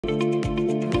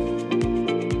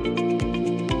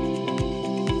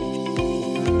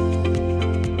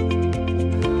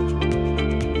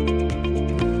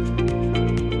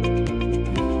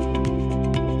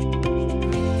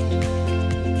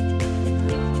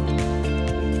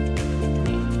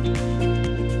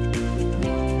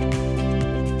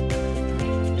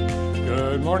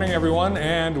morning, everyone,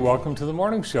 and welcome to the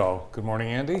morning show. Good morning,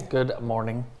 Andy. Good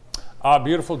morning.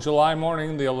 Beautiful July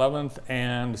morning, the 11th,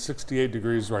 and 68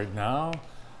 degrees right now.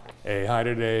 A high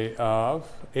today of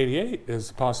 88 is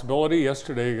a possibility.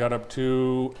 Yesterday got up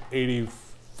to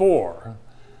 84,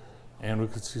 and we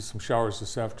could see some showers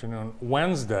this afternoon.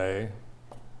 Wednesday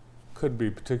could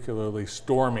be particularly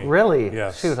stormy. Really?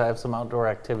 Yes. Shoot, I have some outdoor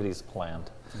activities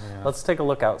planned. Yeah. Let's take a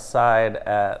look outside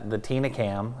at the Tina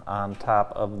Cam on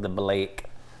top of the Blake.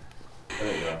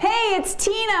 Hey, it's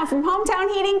Tina from Hometown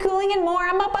Heating, Cooling, and More.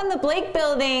 I'm up on the Blake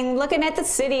building looking at the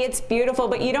city. It's beautiful,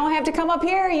 but you don't have to come up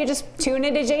here. You just tune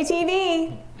into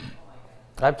JTV.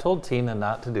 I've told Tina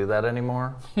not to do that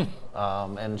anymore,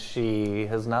 and she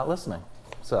is not listening.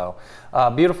 So,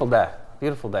 beautiful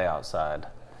day outside.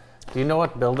 Do you know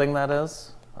what building that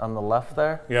is on the left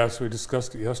there? Yes, we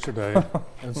discussed it yesterday.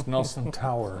 It's Nelson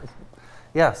Tower.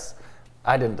 Yes,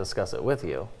 I didn't discuss it with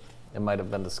you. It might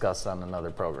have been discussed on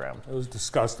another program. It was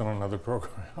discussed on another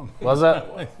program. Was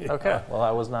it? Yeah. Okay, well,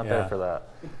 I was not there Yeah. for that.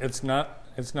 It's not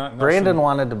Nelson. Brandon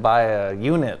wanted to buy a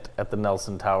unit at the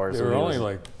Nelson Towers. They were and he only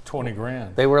was- like 20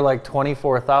 grand. They were like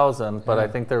 24,000, but Yeah. I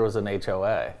think there was an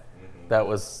HOA. That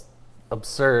was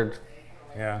absurd.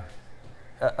 Yeah.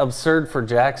 Absurd for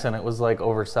Jackson. It was like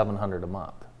over 700 a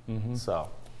month. So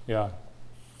Yeah.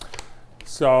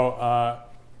 So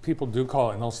people do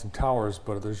call it Nelson Towers,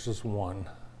 but there's just one.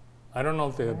 I don't know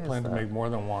if they had planned to that? make more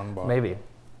than one, but maybe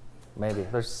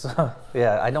there's.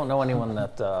 Yeah, I don't know anyone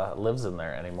that lives in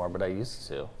there anymore, but I used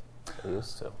to.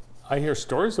 I hear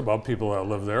stories about people that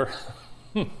live there.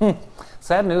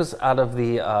 Sad news out of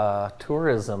the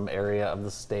tourism area of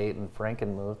the state in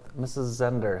Frankenmuth. Mrs.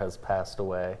 Zender has passed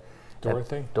away.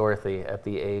 Dorothy? Dorothy at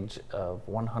the age of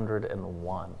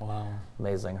 101. Wow.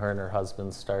 Amazing. Her and her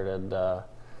husband started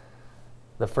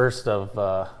the first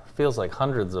of, feels like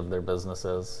hundreds of their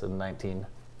businesses in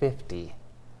 1950.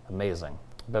 Amazing.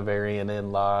 Bavarian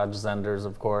Inn Lodge, Zenders,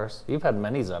 of course. You've had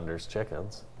many Zenders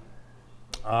chickens.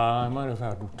 I might have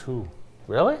had two.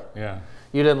 Really? Yeah.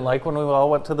 You didn't like when we all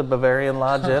went to the Bavarian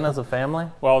Lodge Inn as a family?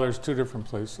 Well, there's two different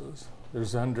places.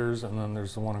 There's Zenders, and then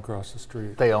there's the one across the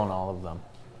street. They own all of them.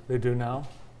 They do now?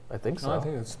 I think so. No, I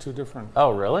think it's two different.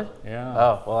 Oh, really? Yeah.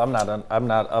 Oh, well, I'm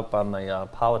not up on the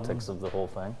politics of the whole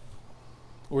thing.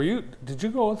 Did you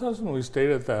go with us when we stayed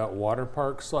at that water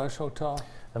park / hotel?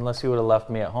 Unless you would have left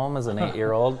me at home as an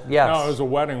 8-year-old. Yes. No, it was a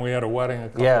wedding. We had a wedding. A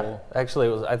couple. Yeah, actually, it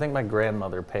was. I think my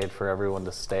grandmother paid for everyone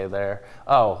to stay there.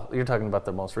 Oh, you're talking about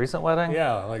the most recent wedding?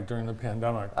 Yeah, like during the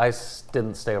pandemic. I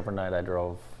didn't stay overnight. I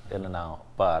drove in and out.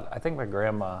 But I think my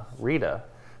grandma Rita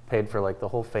paid for like the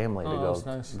whole family that's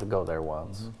nice. to go there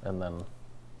once, and then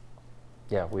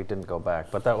yeah, we didn't go back.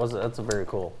 But that's a very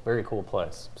cool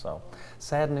place. So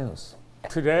sad news.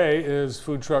 Today is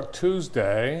Food Truck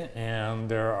Tuesday, and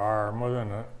there are more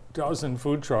than a dozen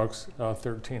food trucks,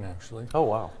 13 actually. Oh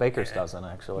wow, Baker's dozen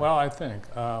actually. Well, I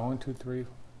think 1, 2, 3,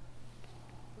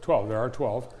 12. There are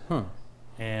 12,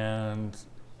 and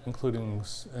including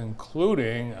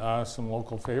some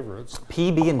local favorites.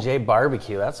 PB&J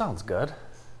barbecue. That sounds good.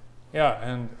 Yeah,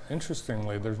 and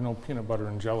interestingly, there's no peanut butter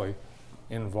and jelly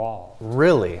involved.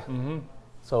 Really? Mm-hmm.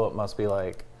 So it must be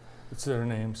like It's their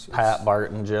names. Pat,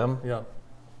 Bart, and Jim. Yeah.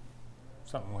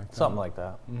 Something like that. Something like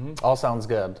that. All sounds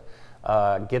good.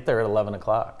 Get there at 11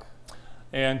 o'clock.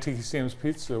 And Tiki Sam's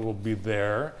Pizza will be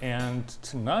there. And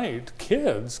tonight,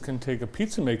 kids can take a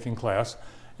pizza making class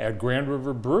at Grand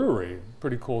River Brewery.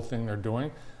 Pretty cool thing they're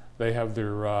doing. They have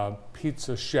their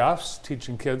pizza chefs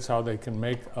teaching kids how they can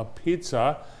make a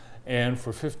pizza. And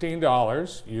for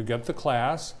 $15, you get the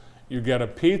class, you get a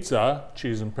pizza,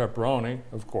 cheese and pepperoni,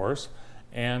 of course,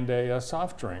 and a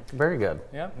soft drink. Very good.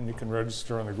 Yeah, and you can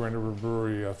register on the Grand River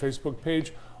Brewery Facebook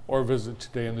page or visit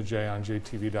Today in the J on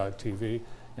jtv.tv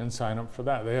and sign up for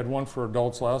that. They had one for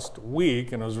adults last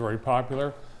week, and it was very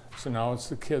popular, so now it's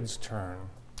the kids' turn.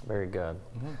 Very good.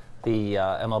 The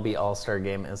MLB All-Star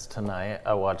Game is tonight.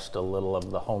 I watched a little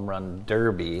of the Home Run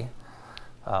Derby.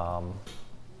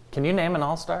 Can you name an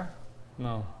All-Star?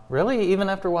 No, Really? Even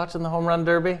after watching the Home Run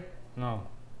Derby? no,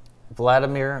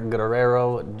 Vladimir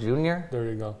Guerrero Jr.? there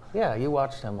you go. Yeah, you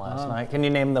watched him last night. Can you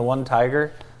name the one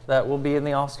Tiger that will be in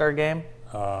the All-Star Game?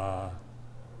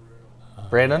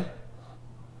 Brandon?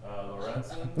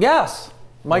 Lorenzen, Yes!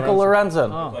 Michael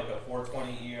Lorenzen. Oh. like a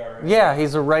 4.20 ERA. Yeah,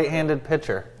 he's a right-handed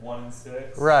pitcher.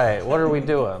 1-6. Right. What are we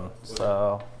doing?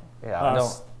 So, yeah, I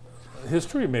don't.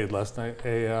 History made last night.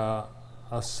 A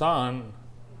son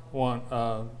won,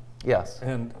 Yes.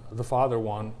 and the father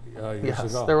won years Yes.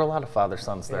 ago. There were a lot of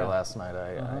father-sons there Yeah. last night.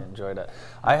 I enjoyed it.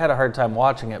 I had a hard time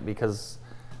watching it because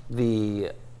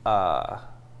the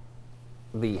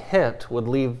hit would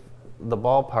leave the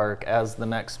ballpark as the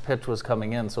next pitch was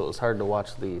coming in, so it was hard to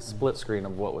watch the split screen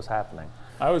of what was happening.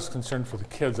 I was concerned for the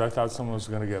kids. I thought someone was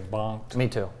going to get bonked.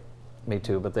 Me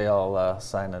too, but they all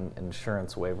signed an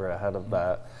insurance waiver ahead of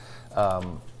that.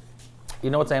 You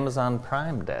know, it's Amazon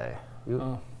Prime Day.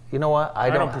 You know what? I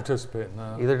don't participate in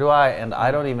that. Either do I, and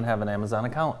I don't even have an Amazon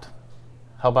account.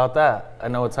 How about that? I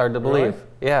know it's hard to believe. Really?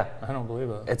 Yeah. I don't believe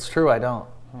it. It's true, I don't.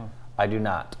 I do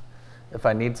not. If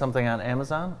I need something on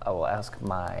Amazon, I will ask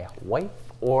my wife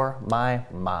or my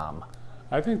mom.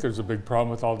 I think there's a big problem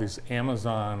with all these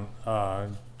Amazon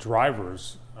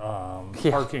drivers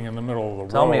parking in the middle of the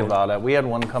road. Tell me about it. We had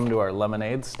one come to our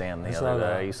lemonade stand the other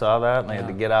day. You saw that? And they had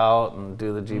to get out and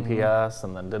do the GPS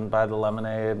and then didn't buy the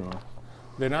lemonade and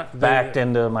backed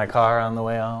into my car on the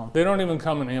way out. They don't even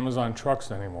come in Amazon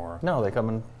trucks anymore. No, they come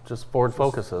in just Ford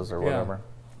Focuses or whatever.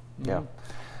 Yeah.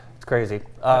 It's crazy.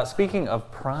 Speaking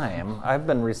of Prime, I've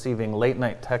been receiving late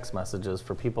night text messages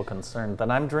for people concerned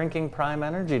that I'm drinking Prime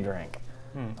energy drink.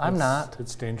 I'm not.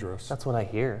 It's dangerous. That's what I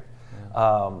hear.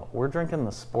 We're drinking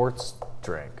the sports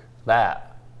drink.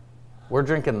 We're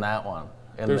drinking that one.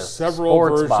 There's this several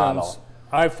sports versions. bottle.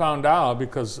 I found out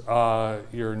because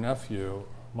your nephew,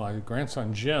 my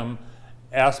grandson Jim,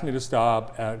 asked me to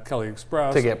stop at Kelly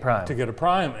Express To get Prime. To get a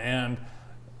Prime, and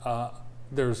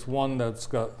there's one that's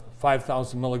got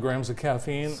 5,000 milligrams of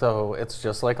caffeine. So it's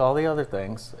just like all the other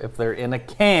things. If they're in a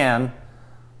can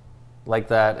like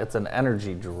that, it's an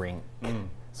energy drink.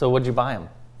 So what'd you buy them?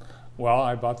 Well,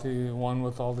 I bought the one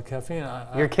with all the caffeine.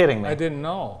 You're kidding me. I didn't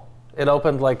know. It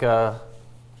opened it had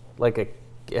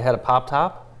a pop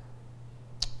top?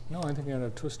 No, I think I had a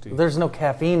twisty. There's no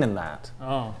caffeine in that.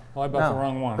 Oh, well, I bought the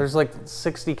wrong one. There's like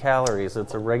 60 calories.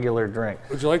 It's a regular drink.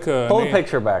 Would you like a Pull the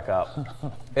picture back up.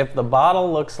 If the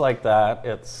bottle looks like that,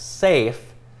 it's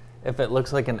safe. If it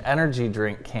looks like an energy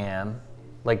drink can,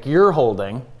 like you're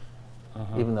holding,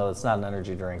 even though it's not an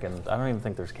energy drink, and I don't even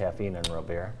think there's caffeine in root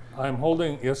beer. I'm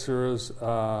holding, yes, there is.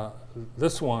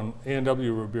 This one,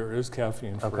 A&W root beer, is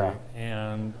caffeine free, Okay.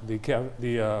 and the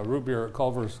root beer at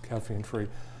Culver's caffeine free.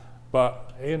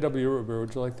 But A&W root beer,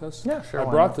 would you like this? Yeah, sure, I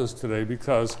why brought not? this today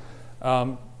because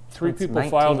three It's people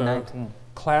filed a 1919.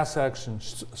 class action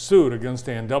suit against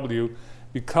A&W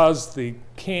because the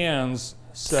cans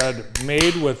said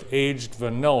made with aged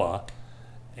vanilla,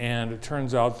 and it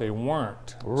turns out they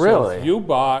weren't. Really? So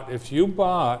if you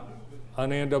bought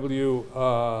an A&W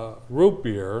root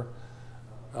beer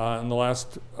in the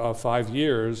last 5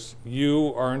 years,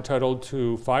 you are entitled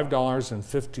to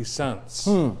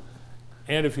 $5.50.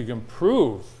 And if you can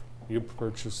prove you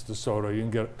purchased the soda, you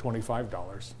can get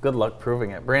 $25. Good luck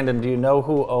proving it. Brandon, do you know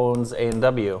who owns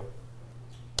A&W?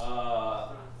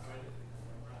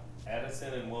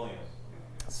 Addison and Williams.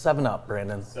 7-Up,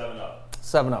 Brandon. 7-Up.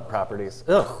 7-Up properties.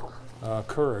 Ugh.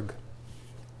 Keurig.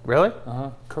 Really?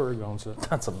 Keurig owns it.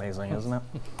 That's amazing, isn't it?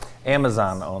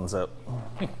 Amazon owns it.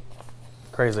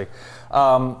 Crazy.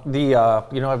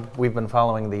 We've been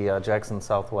following the Jackson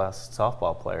Southwest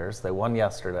softball players. They won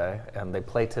yesterday, and they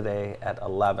play today at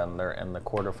 11. They're in the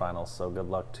quarterfinals, so good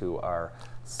luck to our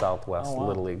Southwest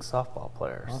Little League softball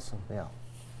players. Awesome. Yeah.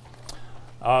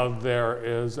 There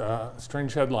is a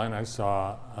strange headline I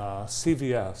saw.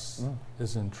 CVS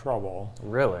is in trouble.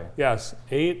 Really? Yes,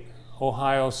 8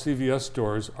 Ohio CVS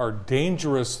stores are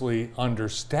dangerously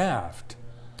understaffed.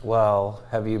 Well,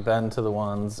 have you been to the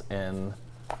ones in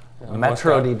Metro West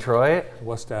Ave. Detroit?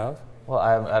 West Ave. Well,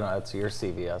 I don't know. It's your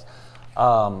CVS.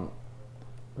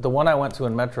 The one I went to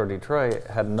in Metro Detroit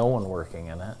had no one working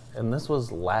in it, and this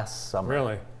was last summer.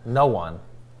 Really? No one.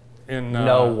 In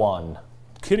No one.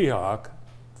 Kitty Hawk,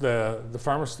 the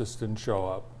pharmacist didn't show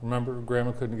up. Remember,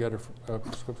 Grandma couldn't get a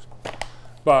prescription.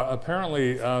 But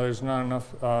apparently, there's not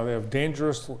enough. They have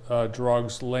dangerous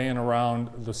drugs laying around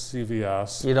the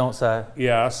CVS. You don't say.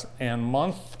 Yes, and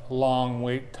month-long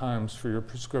wait times for your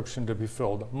prescription to be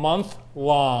filled.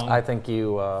 Month-long I think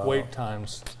you. wait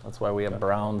times. That's why we have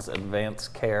Brown's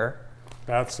Advanced Care.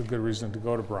 That's a good reason to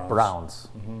go to Browns. Browns.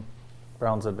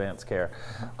 Brown's Advanced Care.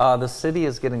 The city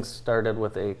is getting started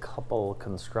with a couple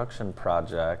construction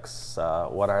projects.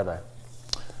 What are they?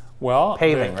 Well,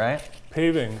 Paving, right?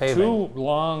 Paving. Paving. 2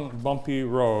 long, bumpy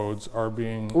roads are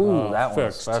being that one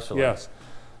fixed. especially. Yes.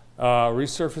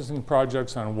 Resurfacing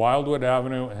projects on Wildwood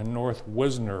Avenue and North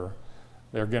Wisner.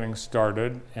 They're getting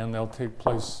started, and they'll take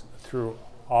place through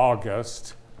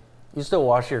August. You still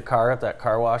wash your car at that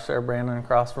car wash there, Brandon,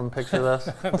 across from Picture This?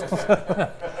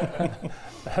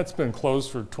 That's been closed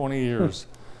for 20 years.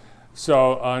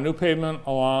 So new pavement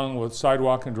along with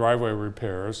sidewalk and driveway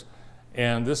repairs.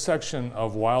 And this section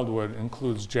of Wildwood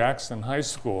includes Jackson High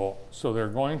School. So they're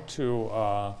going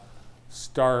to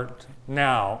start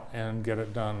now and get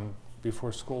it done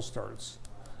before school starts.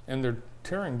 And they're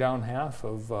tearing down half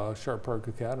of Sharp Park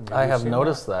Academy. I have seen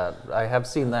noticed that. I have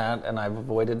seen that, and I've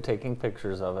avoided taking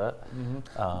pictures of it.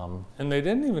 And they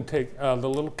didn't even take, the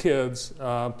little kids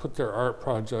put their art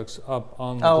projects up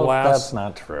on the Oh, glass. that's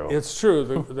not true. It's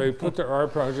true. They put their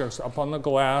art projects up on the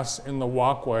glass in the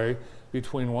walkway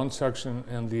between one section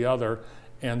and the other,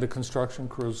 and the construction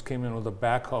crews came in with a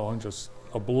backhoe and just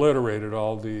obliterated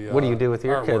all the What do you do with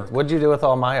your artwork. kids? What do you do with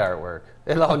all my artwork?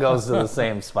 It all goes to the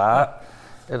same spot.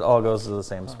 It all goes to the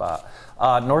same spot.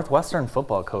 Northwestern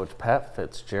football coach Pat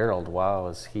Fitzgerald. Wow,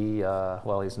 is he?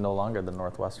 Well, he's no longer the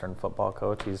Northwestern football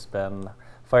coach. He's been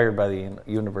fired by the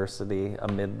university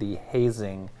amid the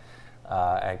hazing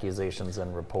accusations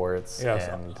and reports. Yes,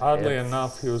 and oddly it's-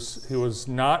 enough, he was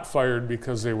not fired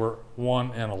because they were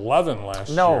 1-11 last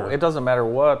year. No, it doesn't matter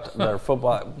what their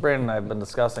football. Brandon and I have been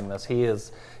discussing this. He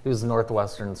was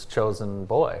Northwestern's chosen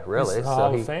boy, really. He's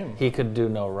Hall of Fame. He could do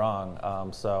no wrong.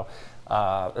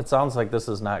 It sounds like this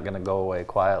is not going to go away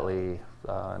quietly.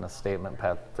 In a statement,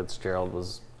 Pat Fitzgerald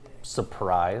was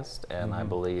surprised, and I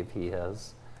believe he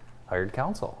has hired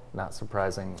counsel. Not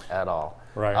surprising at all.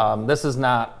 Right. This is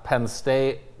not Penn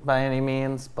State by any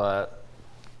means, but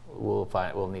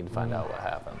we'll need to find out what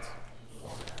happens.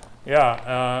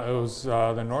 Yeah, it was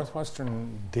the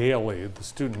Northwestern Daily, the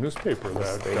student newspaper,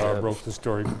 that broke the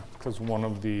story because one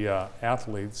of the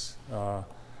athletes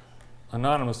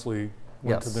anonymously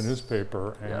went to the Yes.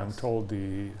 newspaper and Yes. told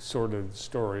the sordid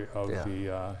story of Yeah.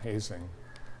 the hazing.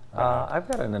 I've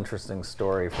got an interesting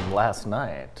story from last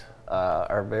night.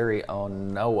 Our very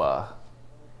own Noah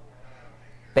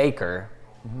Baker.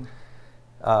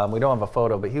 We don't have a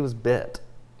photo, but he was bit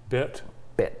Bit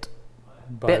by,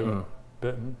 Bitten.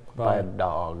 bitten by by a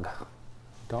dog.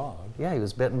 dog. Yeah, he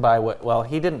was bitten by well,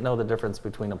 he didn't know the difference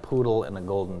between a poodle and a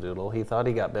golden doodle. He thought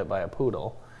he got bit by a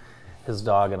poodle. His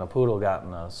dog and a poodle got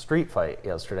in a street fight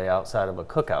yesterday outside of a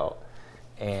cookout,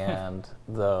 and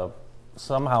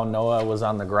somehow Noah was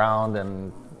on the ground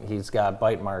and he's got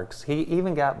bite marks. He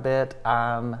even got bit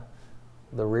on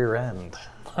the rear end.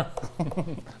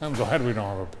 I'm glad we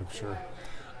don't have a picture.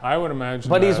 I would imagine.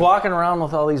 But he's that- walking around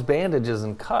with all these bandages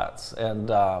and cuts, and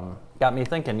got me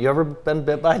thinking, you ever been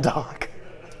bit by a dog?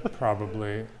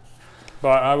 Probably.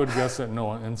 But I would guess that no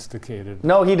one instigated.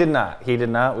 No, he did not. He did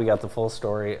not. We got the full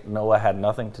story. Noah had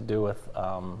nothing to do with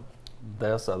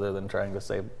this other than trying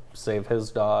to save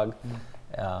his dog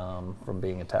from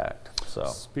being attacked. So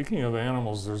Speaking of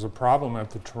animals, there's a problem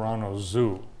at the Toronto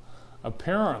Zoo.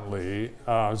 Apparently,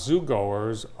 zoo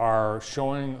goers are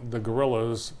showing the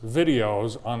gorillas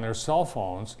videos on their cell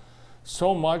phones,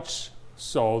 so much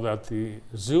so that the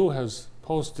zoo has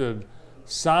posted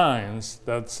signs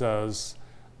that says,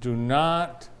 do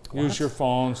not use your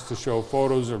phones to show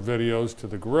photos or videos to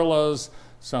the gorillas.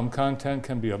 Some content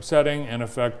can be upsetting and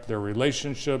affect their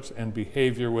relationships and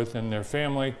behavior within their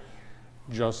family,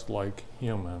 just like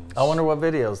humans. I wonder what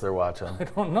videos they're watching. I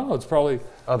don't know. It's probably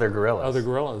Other gorillas. other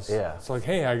gorillas. Yeah. It's like,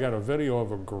 hey, I got a video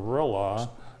of a gorilla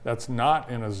that's not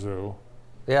in a zoo.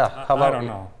 Yeah. How I about don't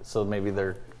know. So maybe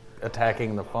they're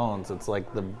attacking the phones. It's like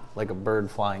a bird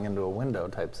flying into a window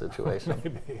type situation.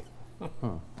 Maybe.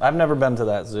 I've never been to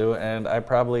that zoo, and I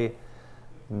probably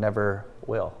never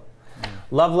will.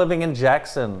 Love Living in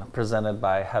Jackson, presented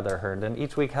by Heather Herndon.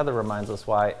 Each week, Heather reminds us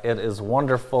why it is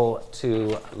wonderful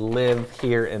to live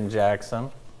here in Jackson.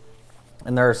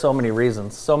 And there are so many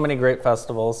reasons, so many great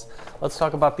festivals. Let's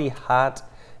talk about the Hot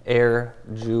Air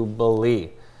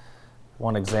Jubilee.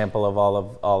 One example of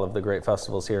all of the great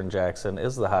festivals here in Jackson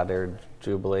is the Hot Air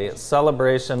Jubilee, a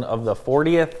celebration of the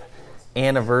 40th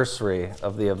anniversary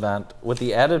of the event with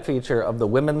the added feature of the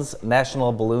Women's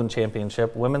National Balloon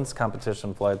Championship. Women's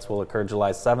competition flights will occur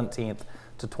July 17th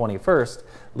to 21st,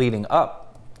 leading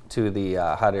up to the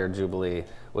Hot Air Jubilee,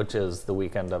 which is the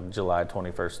weekend of July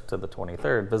 21st to the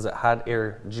 23rd. Visit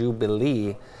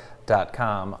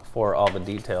hotairjubilee.com for all the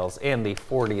details. And the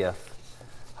 40th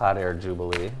Hot Air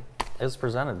Jubilee is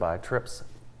presented by Trips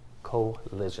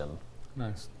Collision.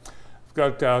 Nice.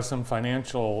 I've got some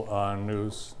financial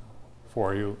news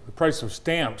for you. The price of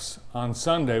stamps on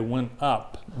Sunday went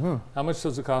up. How much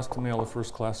does it cost to mail a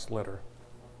first class letter?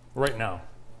 Right now,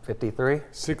 53?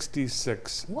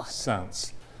 66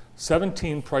 cents.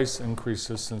 17 price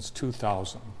increases since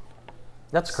 2000.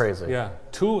 That's crazy. Yeah,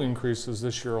 2 increases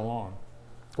this year alone.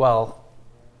 Well,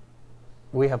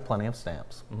 we have plenty of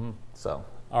stamps. So,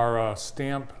 Our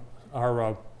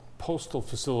our postal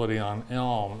facility on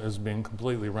Elm is being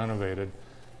completely renovated,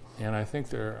 and I think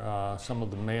some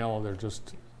of the mail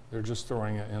they're just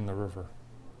throwing it in the river.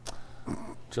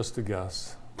 Just a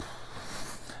guess.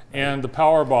 And the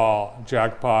Powerball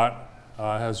jackpot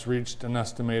has reached an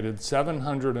estimated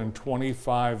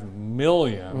 725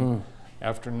 million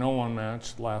after no one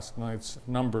matched last night's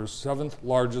numbers. 7th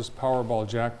largest Powerball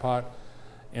jackpot,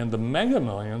 and the Mega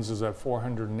Millions is at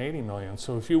 480 million.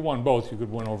 So if you won both, you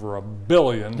could win over $1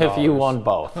 billion. If you won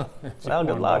both. Well,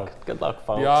 good won luck. both. Good luck,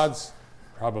 folks. The odds,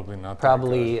 probably not.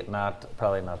 Probably not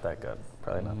that good.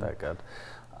 Probably not that good.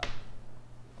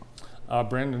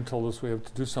 Brandon told us we have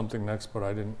to do something next, but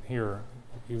I didn't hear.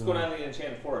 What's going on in the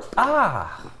Enchanted Forest?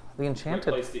 Ah, the Great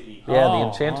Enchanted. place to eat. Yeah, Oh, the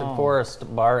Enchanted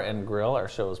Forest Bar and Grill. Our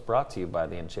show is brought to you by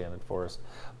the Enchanted Forest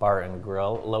Bar and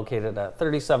Grill, located at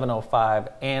 3705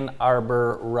 Ann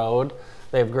Arbor Road.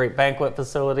 They have great banquet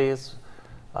facilities,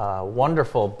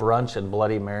 wonderful brunch and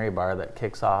Bloody Mary bar that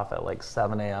kicks off at like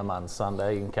 7 a.m. on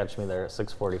Sunday. You can catch me there at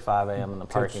 6:45 a.m. in the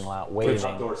parking lot waiting.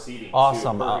 Outdoor seating.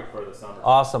 Awesome, Too, perfect for the summer.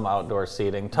 awesome outdoor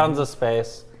seating. Tons of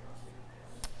space.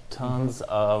 Tons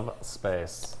of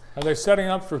space. Are they setting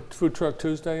up for Food Truck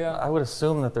Tuesday yet? I would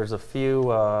assume that there's a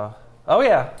few. Oh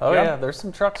yeah. There's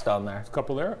some trucks down there. A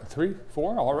couple there, 3,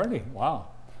 4 already. Wow.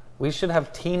 We should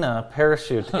have Tina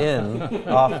parachute in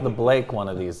off the Blake one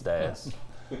of these days.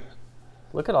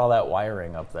 Look at all that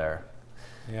wiring up there.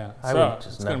 Yeah. I So would just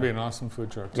it's going to never- be an awesome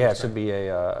food truck. Yeah, it Tuesday. should be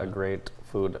a great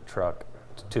food truck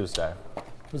Tuesday.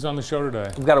 Who's on the show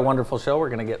today? We've got a wonderful show. We're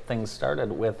going to get things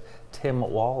started with Tim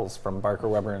Walls from Barker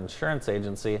Weber Insurance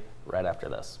Agency right after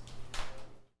this.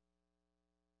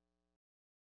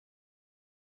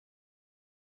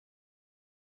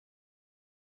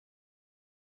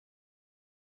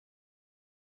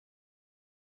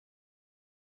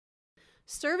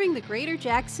 Serving the greater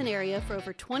Jackson area for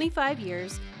over 25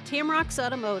 years, Tamrock's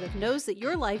Automotive knows that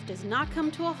your life does not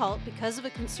come to a halt because of a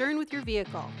concern with your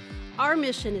vehicle. Our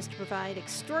mission is to provide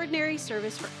extraordinary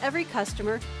service for every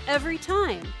customer, every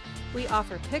time. We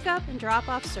offer pickup and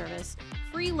drop-off service,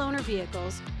 free loaner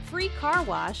vehicles, free car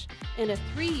wash, and a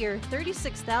 3-year,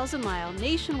 36,000-mile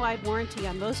nationwide warranty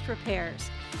on most repairs.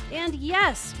 And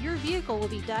yes, your vehicle will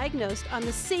be diagnosed on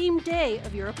the same day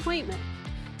of your appointment.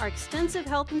 Our extensive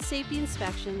health and safety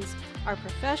inspections, our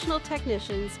professional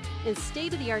technicians, and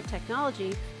state-of-the-art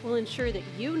technology will ensure that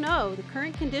you know the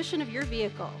current condition of your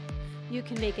vehicle. You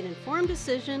can make an informed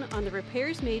decision on the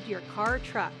repairs made to your car or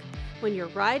truck. When your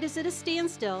ride is at a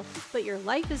standstill, but your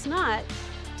life is not,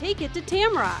 take it to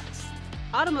Tamrock's.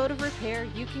 Automotive repair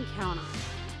you can count on.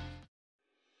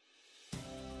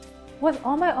 With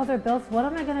all my other bills, what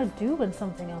am I gonna do when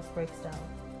something else breaks down?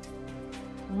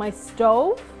 My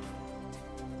stove?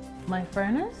 My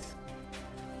furnace?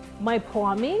 My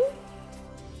plumbing?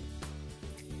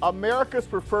 America's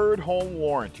Preferred Home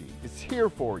Warranty is here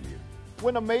for you.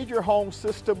 When a major home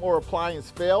system or appliance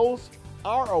fails,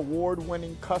 our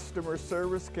award-winning customer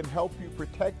service can help you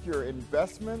protect your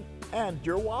investment and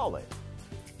your wallet.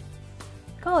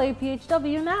 Call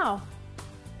APHW now.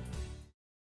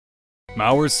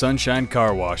 Mauer's Sunshine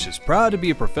Car Wash is proud to be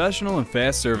a professional and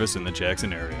fast service in the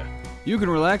Jackson area. You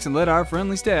can relax and let our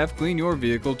friendly staff clean your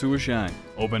vehicle to a shine.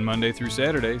 Open Monday through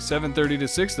Saturday, 7:30 to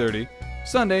 6:30,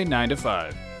 Sunday 9 to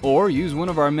 5. Or use one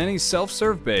of our many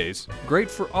self-serve bays,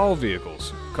 great for all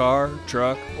vehicles, car,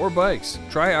 truck, or bikes.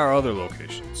 Try our other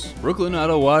locations. Brooklyn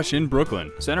Auto Wash in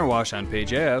Brooklyn, Center Wash on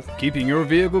Page Ave, keeping your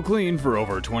vehicle clean for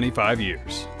over 25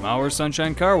 years. Mauer's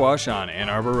Sunshine Car Wash on Ann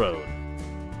Arbor Road.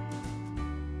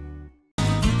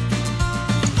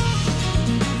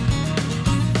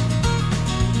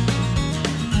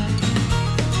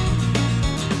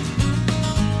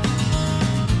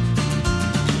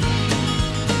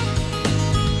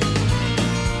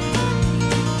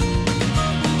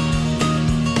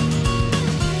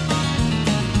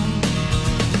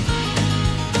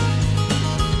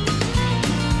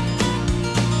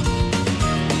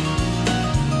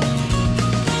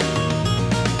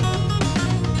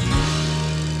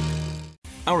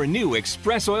 Our new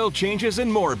Express Oil Changes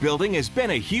and More building has been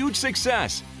a huge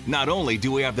success. Not only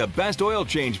do we have the best oil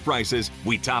change prices,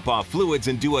 we top off fluids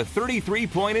and do a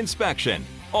 33-point inspection.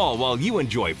 All while you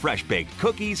enjoy fresh-baked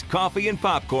cookies, coffee, and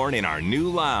popcorn in our new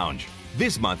lounge.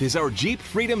 This month is our Jeep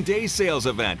Freedom Day sales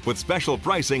event with special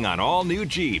pricing on all new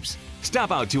Jeeps.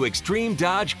 Stop out to Extreme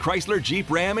Dodge Chrysler Jeep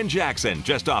Ram in Jackson,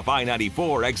 just off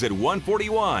I-94 exit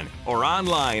 141, or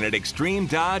online at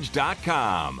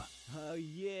extremedodge.com.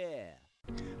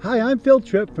 Hi, I'm Phil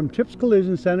Tripp from Tripp's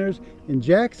Collision Centers in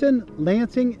Jackson,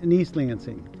 Lansing, and East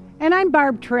Lansing. And I'm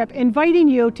Barb Tripp, inviting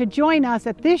you to join us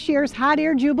at this year's Hot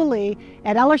Air Jubilee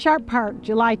at Ellisharp Park,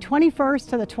 July 21st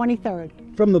to the 23rd.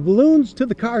 From the balloons to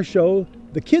the car show,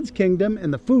 the Kids Kingdom,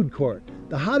 and the food court,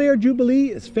 the Hot Air Jubilee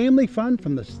is family fun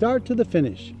from the start to the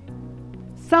finish.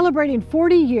 Celebrating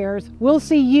 40 years, we'll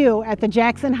see you at the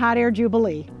Jackson Hot Air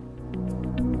Jubilee.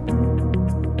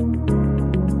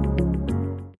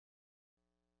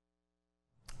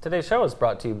 Today's show is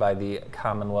brought to you by the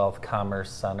Commonwealth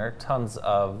Commerce Center. Tons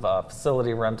of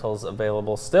facility rentals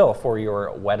available still for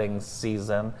your wedding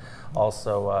season.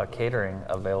 Also catering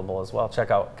available as well.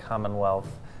 Check out Commonwealth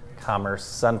Commerce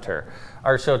Center.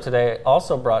 Our show today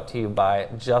also brought to you by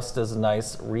Just As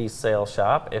Nice Resale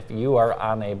Shop. If you are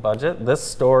on a budget, this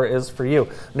store is for you.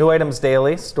 New items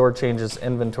daily. Store changes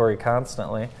inventory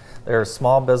constantly. They're a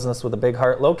small business with a big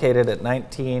heart located at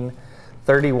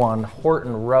 1931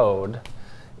 Horton Road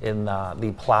in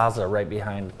the plaza right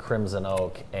behind Crimson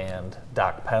Oak and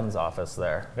Doc Penn's office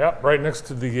there. Yep, right next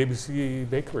to the ABC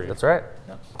Bakery. That's right.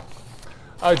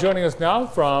 Yep. Joining us now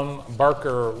from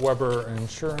Barker Weber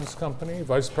Insurance Company,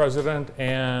 Vice President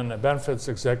and Benefits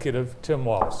Executive, Tim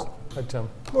Walls. Hi, Tim.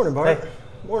 Morning, Bart. Hey.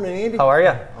 Morning, Andy. How are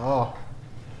you? Oh,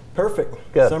 perfect.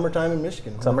 Good. Summertime in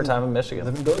Michigan. Summertime in Michigan.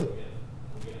 Living good.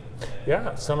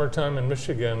 Yeah, summertime in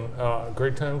Michigan,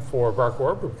 great time for Barker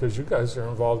Weber because you guys are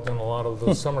involved in a lot of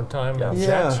the summertime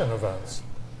Jackson events.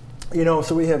 You know,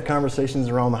 so we have conversations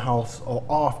around the house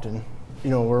often, you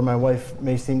know, where my wife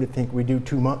may seem to think we do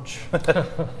too much.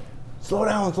 Slow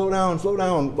down, slow down, slow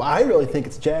down. Well, I really think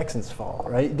it's Jackson's fault,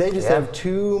 right? They just have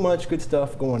too much good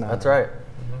stuff going on. That's right.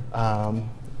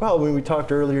 Well, when we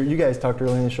talked earlier, you guys talked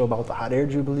earlier in the show about the Hot Air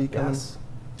Jubilee coming. Yes.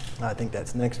 I think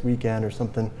that's next weekend or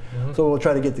something. So we'll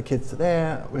try to get the kids to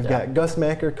that. We've got Gus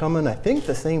Macker coming, I think,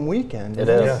 the same weekend. It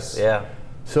is, yes. Yeah.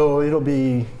 So it'll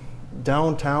be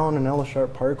downtown and Ella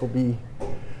Sharp Park will be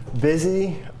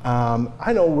busy.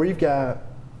 I know we've got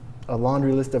a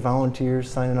laundry list of volunteers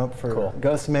signing up for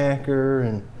Gus Macker.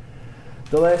 And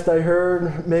the last I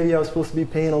heard, maybe I was supposed to be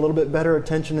paying a little bit better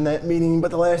attention in that meeting,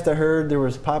 but the last I heard there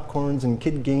was popcorns and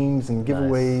kid games and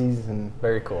giveaways and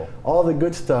very cool. All the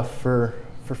good stuff for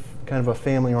kind of a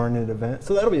family-oriented event.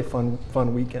 So that'll be a fun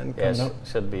weekend coming up.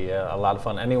 Should be a lot of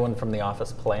fun. Anyone from the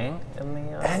office playing in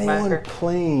the Anyone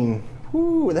playing?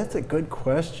 Ooh, that's a good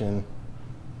question.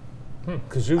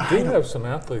 Because you do have some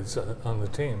athletes on the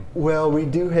team. Well, we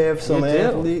do have some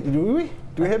athletes. Do we?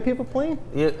 Do we have people playing?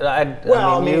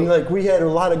 I mean, like we had a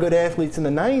lot of good athletes in the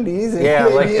 90s and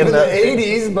maybe like in the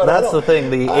 80s. But that's the thing,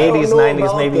 the 80s,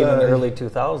 90s, maybe even the early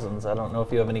 2000s. I don't know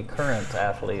if you have any current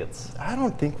athletes. I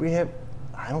don't think we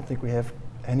have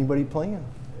anybody playing.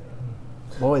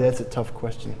 Boy, that's a tough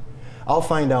question. I'll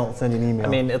find out and send you an email. I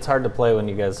mean, it's hard to play when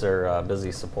you guys are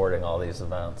busy supporting all these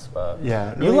events, but we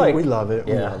love it.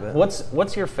 We love it.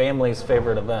 What's your family's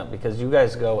favorite event? Because you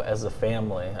guys go as a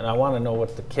family, and I want to know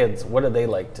what do they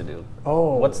like to do?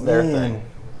 Oh, what's their thing?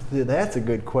 That's a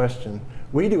good question.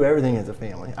 We do everything as a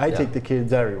family. I take the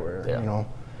kids everywhere. You know,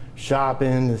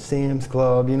 shopping, the Sam's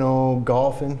Club. You know,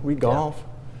 golfing. We golf.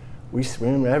 We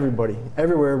swim.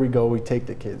 Everywhere we go, we take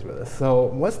the kids with us. So,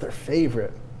 what's their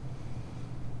favorite?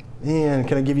 And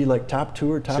can I give you like top 2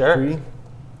 or top 3?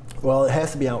 Well, it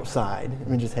has to be outside. I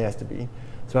mean, it just has to be.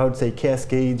 So I would say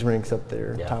Cascades ranks up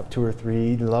there, top 2 or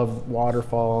 3. Love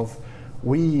waterfalls.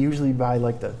 We usually buy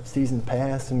like the season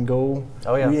pass and go.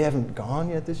 Oh yeah. We haven't gone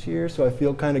yet this year, so I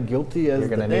feel kind of guilty as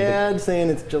the dad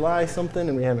saying it's July something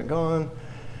and we haven't gone.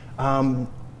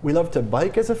 We love to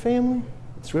bike as a family,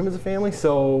 swim as a family.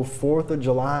 So 4th of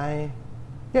July,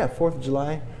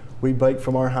 we bike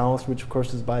from our house, which of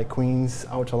course is by Queens,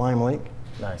 out to Lime Lake.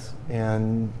 Nice.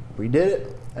 And we did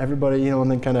it. Everybody, and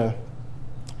then kind of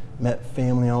met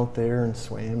family out there and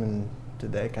swam and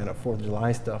did that kind of 4th of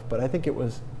July stuff. But I think it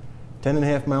was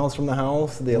 10.5 miles from the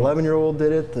house. The 11-year-old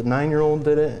did it. The 9-year-old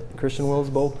did it. Christian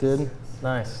Wills both did.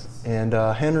 Nice. And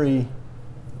Henry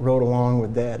rode along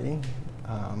with Daddy.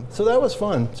 So that was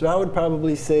fun. So I would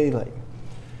probably say like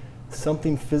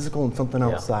something physical and something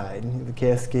outside, the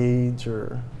Cascades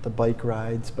or the bike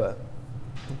rides. But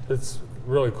it's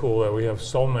really cool that we have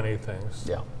so many things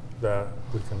that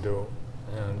we can do.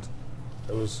 And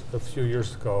it was a few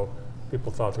years ago,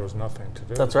 people thought there was nothing to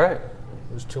do. That's right.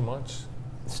 It was too much.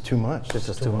 It's too much. It's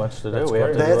just too much to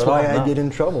do. That's why I get in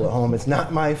trouble at home. It's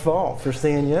not my fault for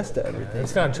saying yes to everything.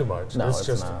 It's not too much. No, it's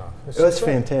just not. It's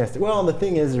fantastic. Well, the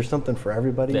thing is, there's something for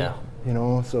everybody. Yeah. You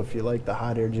know, so if you like the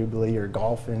Hot Air Jubilee or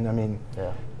golfing, I mean,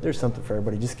 there's something for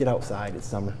everybody. Just get outside. It's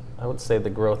summer. I would say the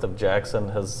growth of Jackson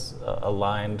has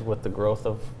aligned with the growth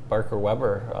of Barker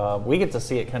Weber. We get to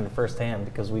see it kind of firsthand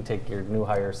because we take your new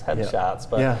hires headshots.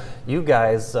 But you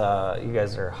guys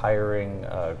are hiring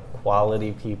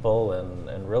quality people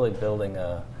and really building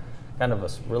a kind of a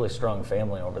really strong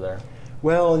family over there.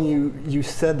 Well, and you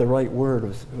said the right word.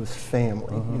 It was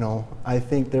family. You know, I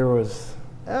think there was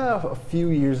a few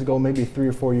years ago, maybe 3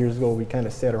 or 4 years ago, we kind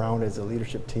of sat around as a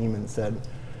leadership team and said,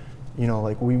 you know,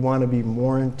 like we want to be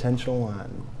more intentional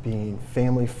on being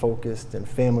family focused and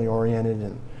family oriented,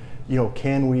 and you know,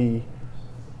 can we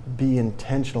be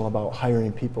intentional about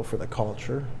hiring people for the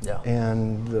culture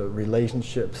and the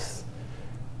relationships,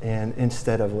 and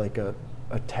instead of like a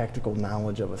tactical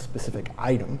knowledge of a specific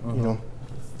item, you know.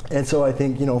 And so I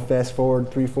think, you know, fast forward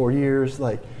 3-4 years,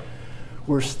 like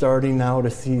we're starting now to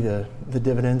see the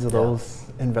dividends of those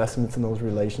investments and those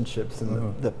relationships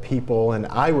and the people. And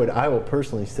I will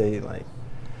personally say, like,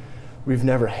 we've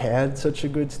never had such a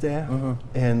good staff,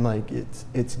 and like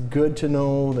it's good to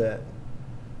know that,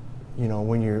 you know,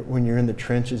 when you're in the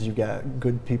trenches, you've got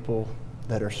good people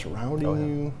that are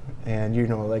surrounding you, and you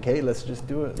know, like, hey, let's just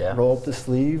do it. Roll up the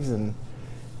sleeves and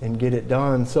get it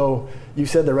done. So you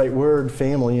said the right word,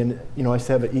 family, and you know, I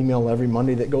have an email every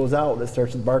Monday that goes out that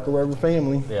starts with Barker Weber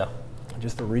family.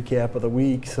 Just a recap of the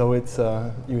week. So it's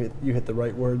you hit the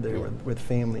right word there with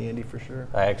family, Andy, for sure.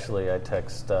 I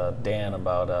text Dan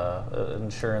about an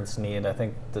insurance need. I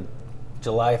think the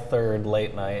July 3rd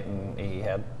late night, and he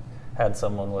had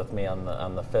someone with me on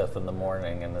the 5th in the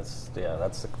morning, and that's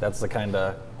the kind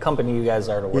of company you guys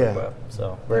are to work with.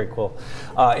 So very cool.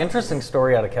 Interesting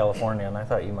story out of California, and I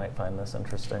thought you might find this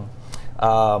interesting.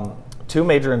 2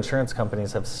 major insurance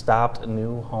companies have stopped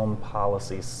new home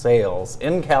policy sales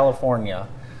in California,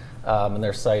 and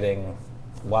they're citing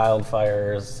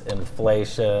wildfires,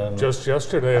 inflation. Just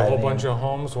yesterday, a whole bunch of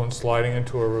homes went sliding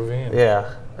into a ravine.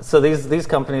 Yeah. So these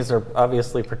companies are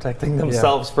obviously protecting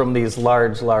themselves from these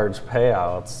large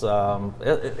payouts.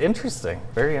 Interesting.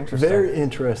 Very interesting. Very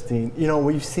interesting. You know,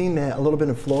 we've seen that a little bit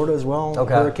in Florida as well.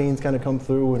 Hurricanes kind of come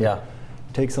through and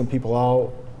take some people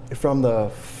out. From the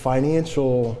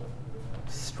financial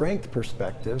strength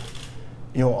perspective,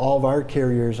 you know, all of our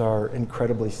carriers are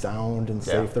incredibly sound and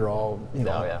safe. They're all, you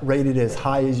know, rated as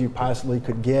high as you possibly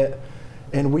could get.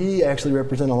 And we actually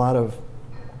represent a lot of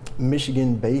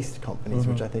Michigan-based companies,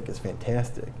 which I think is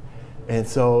fantastic. And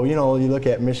so, you know, you look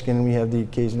at Michigan, and we have the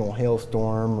occasional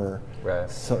hailstorm or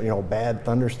so, you know, bad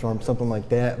thunderstorm, something like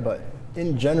that. But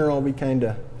in general, we kind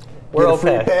of get a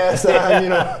free pass on, you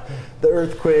know, the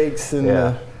earthquakes and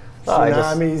the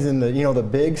tsunamis and the, you know, the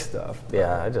big stuff.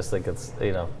 Yeah, I just think it's,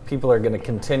 you know, people are going to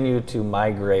continue to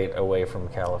migrate away from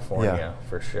California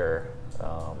for sure.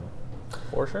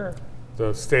 For sure.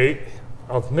 The state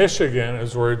of Michigan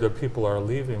is worried that people are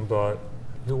leaving, but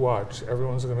you watch,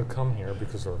 everyone's going to come here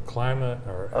because of climate.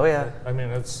 I mean,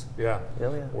 it's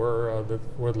we're the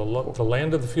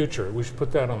land of the future. We should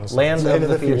put that on the land of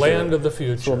the future. Land of the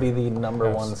future. This will be the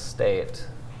 #1 state.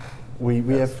 We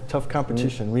have tough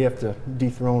competition. We have to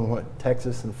dethrone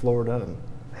Texas and Florida, and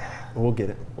we'll get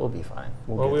it. We'll be fine.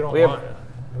 We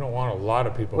don't want a lot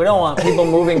of people. We don't want people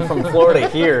moving from Florida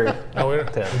here. No, we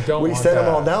don't. We sent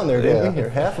them all down there, didn't we? Here,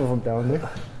 half of them down there.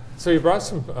 So you brought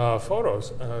some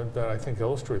photos that I think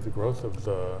illustrate the growth of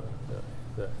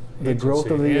the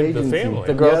growth of the agency. The family.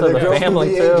 The growth of the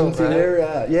family too.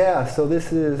 Right? So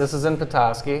this is in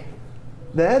Petoskey.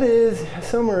 That is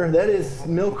somewhere. That is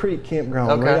Mill Creek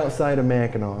Campground, right outside of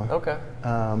Mackinac.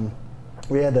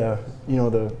 We had the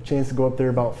chance to go up there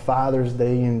about Father's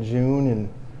Day in June, and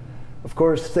of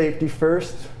course, safety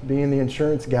first, being the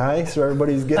insurance guy, so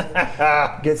everybody's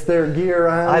gets their gear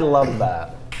on. I love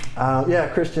that.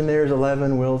 Christian there's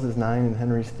 11, Will's is 9, and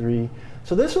Henry's 3.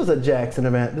 So this was a Jackson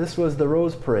event. This was the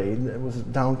Rose Parade. It was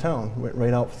downtown, went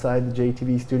right outside the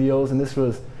JTV studios, and this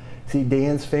was, see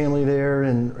Dan's family there,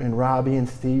 and Robbie and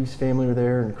Steve's family were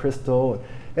there, and Crystal. And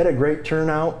had a great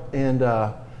turnout, and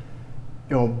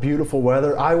beautiful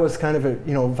weather. I was kind of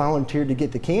volunteered to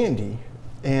get the candy.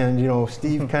 And,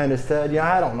 Steve kind of said,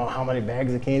 I don't know how many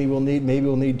bags of candy we'll need. Maybe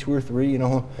we'll need 2 or 3,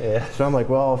 Yeah. So I'm like,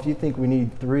 well, if you think we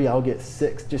need 3, I'll get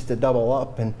 6 just to double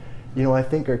up. And, I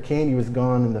think our candy was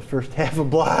gone in the first half a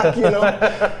block,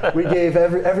 We gave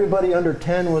everybody under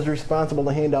 10 was responsible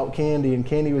to hand out candy, and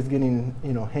candy was getting,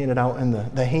 handed out in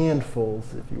the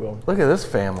handfuls, if you will. Look at this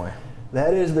family.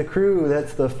 That is the crew.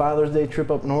 That's the Father's Day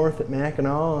trip up north at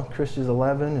Mackinac. Christian's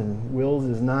 11, and Will's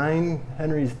is 9.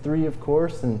 Henry's 3, of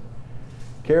course, and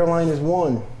Caroline is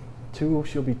 1. 2,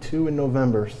 she'll be 2 in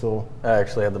November. So I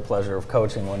actually had the pleasure of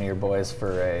coaching one of your boys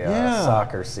for a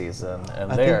soccer season,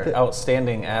 and they're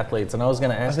outstanding athletes. And I was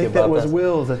going to ask you about that was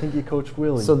Will's. I think you coached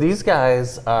Willie. So these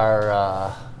guys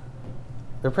are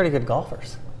they're pretty good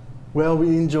golfers. Well, we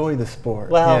enjoy the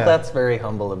sport. Well, that's very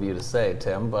humble of you to say,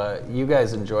 Tim, but you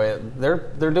guys enjoy it. They're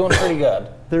doing pretty good.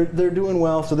 They're doing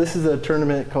well. So this is a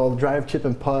tournament called Drive, Chip,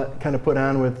 and Putt, kind of put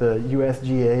on with the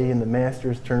USGA and the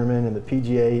Masters tournament and the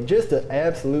PGA. Just an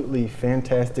absolutely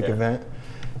fantastic event.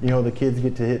 The kids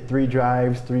get to hit 3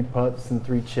 drives, 3 putts, and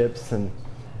 3 chips. And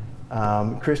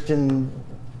Christian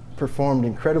performed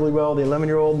incredibly well. The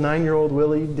 11-year-old, 9-year-old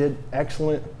Willie did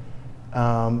excellent.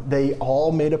 They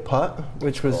all made a putt,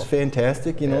 which was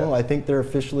fantastic. I think they're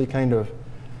officially kind of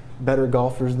better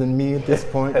golfers than me at this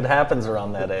point. It happens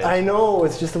around that age. I know,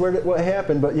 it's just what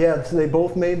happened. But yeah, so they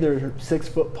both made their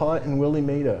 6-foot putt, and Willie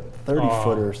made a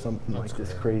 30-footer or something like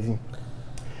this crazy.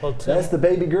 Well, that's the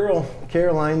baby girl,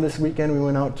 Caroline. This weekend we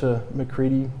went out to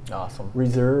McCready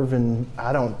Reserve, and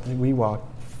we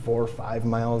walked 4 or 5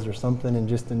 miles or something, and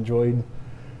just enjoyed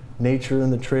nature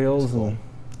and the trails, and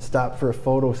stopped for a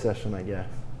photo session, I guess.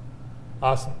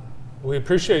 Awesome. We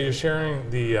appreciate you sharing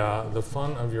the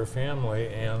fun of your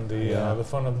family and the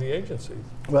fun of the agency.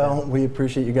 Well, we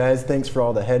appreciate you guys. Thanks for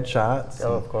all the headshots.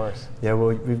 Oh, of course. Yeah,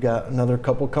 well, we've got another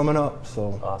couple coming up,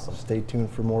 so awesome. Stay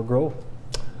tuned for more growth.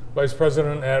 Vice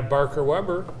President at Barker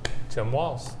Weber, Tim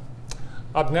Walls.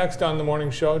 Up next on the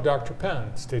morning show, Dr.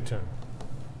 Penn. Stay tuned.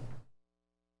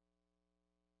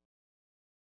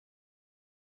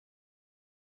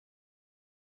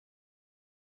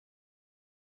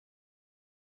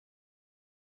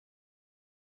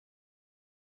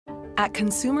 At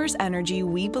Consumers Energy,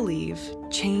 we believe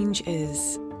change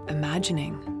is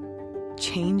imagining.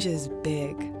 Change is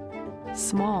big,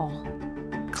 small,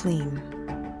 clean.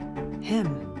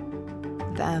 Him,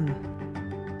 them,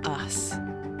 us,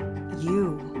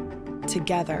 you.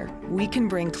 Together, we can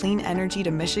bring clean energy to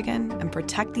Michigan and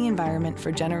protect the environment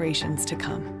for generations to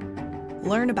come.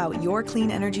 Learn about your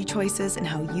clean energy choices and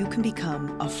how you can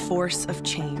become a force of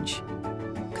change.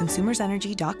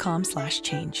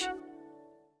 consumersenergy.com/change.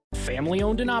 Family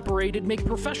owned and operated, make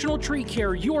professional tree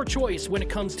care your choice when it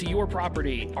comes to your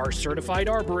property. Our certified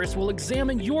arborist will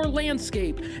examine your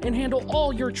landscape and handle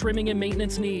all your trimming and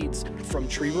maintenance needs. From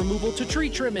tree removal to tree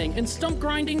trimming and stump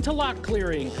grinding to lot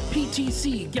clearing,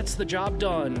 PTC gets the job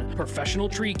done. Professional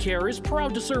Tree Care is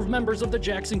proud to serve members of the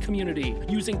Jackson community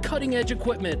using cutting edge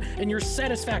equipment, and your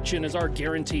satisfaction is our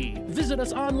guarantee. Visit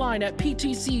us online at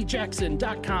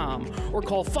ptcjackson.com or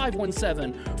call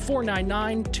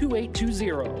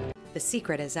 517-499-2820. The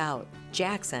secret is out.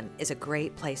 Jackson is a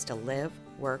great place to live,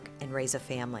 work, and raise a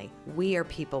family. We are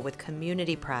people with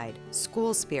community pride,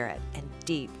 school spirit, and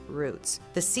deep roots.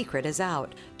 The secret is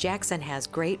out. Jackson has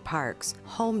great parks,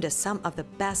 home to some of the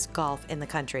best golf in the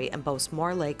country, and boasts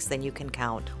more lakes than you can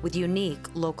count. With unique,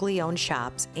 locally owned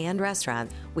shops and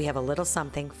restaurants, we have a little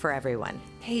something for everyone.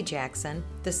 Hey Jackson,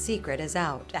 the secret is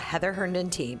out. The Heather Herndon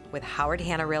team with Howard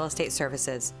Hanna Real Estate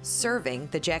Services, serving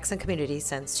the Jackson community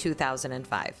since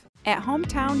 2005. At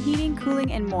Hometown Heating,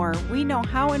 Cooling, and More, we know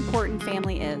how important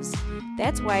family is.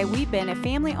 That's why we've been a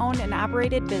family-owned and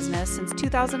operated business since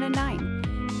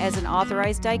 2009. As an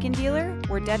authorized Daikin dealer,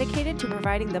 we're dedicated to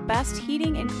providing the best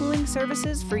heating and cooling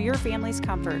services for your family's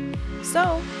comfort.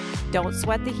 So, don't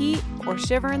sweat the heat or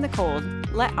shiver in the cold.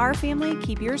 Let our family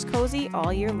keep yours cozy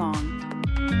all year long.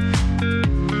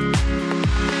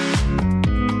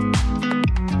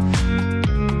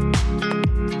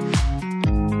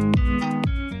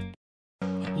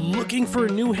 Looking for a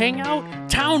new hangout?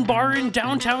 Town Bar in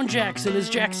downtown Jackson is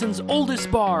Jackson's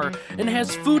oldest bar and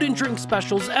has food and drink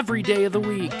specials every day of the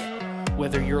week.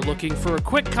 Whether you're looking for a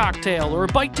quick cocktail or a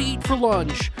bite to eat for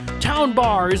lunch, Town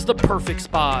Bar is the perfect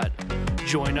spot.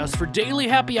 Join us for daily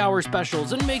happy hour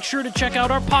specials and make sure to check out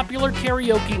our popular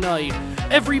karaoke night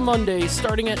every Monday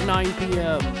starting at 9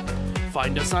 p.m.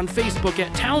 Find us on Facebook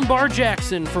at Town Bar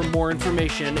Jackson for more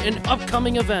information and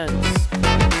upcoming events.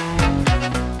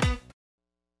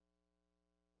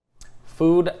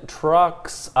 Food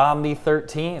trucks on the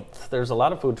 13th. There's a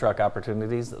lot of food truck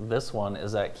opportunities. This one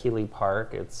is at Keeley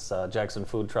Park. It's Jackson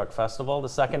Food Truck Festival, the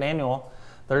second annual,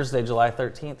 Thursday, July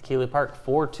 13th, Keeley Park,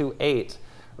 4 to 8,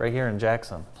 right here in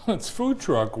Jackson. It's food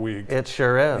truck week. It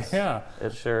sure is. Yeah.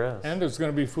 It sure is. And there's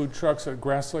going to be food trucks at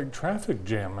Grass Lake Traffic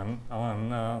Jam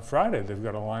on Friday. They've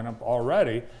got a lineup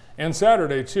already. And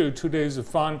Saturday, too, 2 days of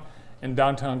fun in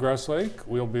downtown Grass Lake.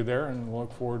 We'll be there, and we'll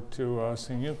look forward to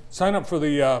seeing you. Sign up for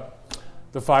the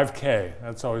 5K.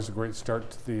 That's always a great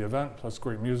start to the event, plus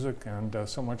great music and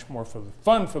so much more for the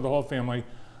fun for the whole family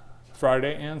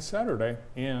Friday and Saturday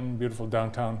in beautiful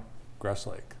downtown Grass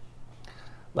Lake.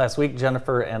 Last week,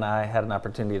 Jennifer and I had an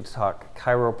opportunity to talk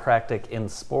chiropractic in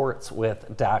sports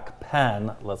with Doc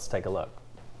Penn. Let's take a look.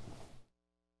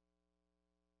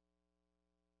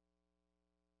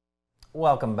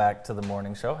 Welcome back to the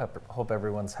morning show. Hope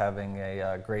everyone's having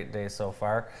a great day so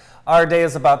far. Our day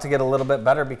is about to get a little bit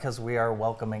better because we are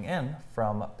welcoming in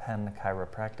from Penn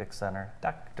Chiropractic Center,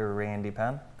 Dr. Randy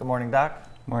Penn. Good morning, Doc.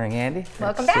 Morning, Andy.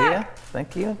 Welcome Good to see back. you.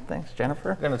 Thank you. Thanks, Jennifer.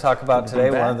 We're going to talk about Good to be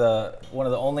today one back.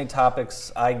 of the only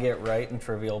topics I get right in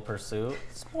Trivial Pursuit: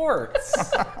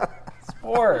 sports.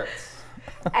 Sports.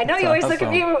 I know you always look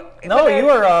at me No, with you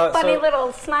were a funny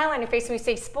little smile on your face when we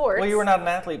say sports. Well, you were not an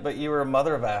athlete, but you were a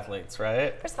mother of athletes,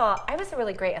 right? First of all, I was a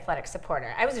really great athletic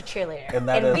supporter. I was a cheerleader. And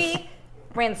that is we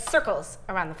ran circles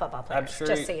around the football players.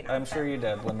 Just so you know. I'm sure you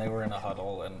did when they were in a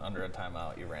huddle and under a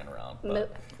timeout. You ran around.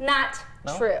 Not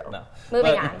true. No.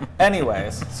 Moving on.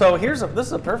 Anyways, so this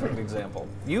is a perfect example.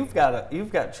 You've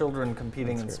got children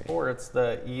competing in sports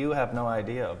that you have no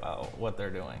idea about what they're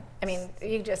doing. I mean,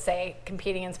 you just say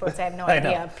competing in sports, I have no I know.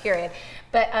 idea, period.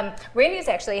 But Randy's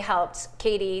actually helped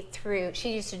Katie through,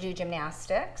 she used to do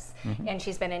gymnastics, and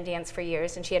she's been in dance for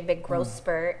years, and she had a big growth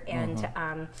spurt, and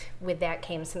with that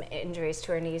came some injuries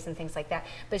to her knees and things like that.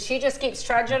 But she just keeps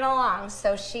trudging along,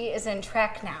 so she is in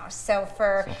track now. So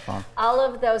for all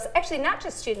of those, actually not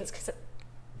just students, because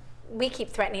we keep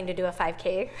threatening to do a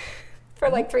 5K. For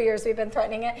like 3 years we've been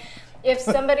threatening it. If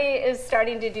somebody is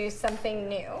starting to do something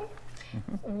new,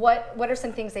 what are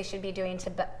some things they should be doing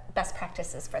to best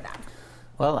practices for them?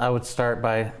 Well, I would start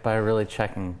by really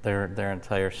checking their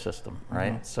entire system,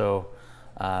 right? So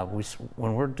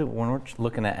when we're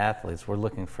looking at athletes, we're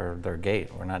looking for their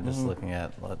gait. We're not just looking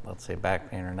at, let's say, back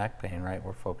pain or neck pain, right?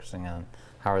 We're focusing on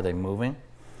how are they moving.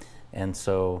 And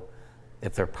so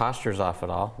if their posture's off at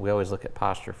all, we always look at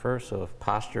posture first. So if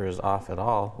posture is off at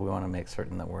all, we want to make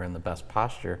certain that we're in the best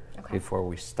posture before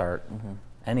we start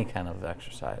any kind of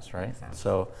exercise, right?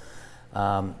 So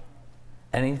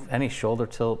any shoulder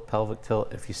tilt, pelvic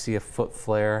tilt, if you see a foot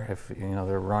flare, if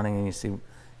they're running and you see,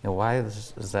 why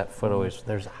is that foot always,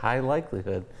 there's a high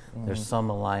likelihood there's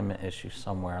some alignment issue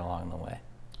somewhere along the way,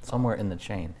 somewhere in the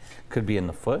chain. Could be in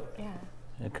the foot,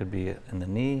 it could be in the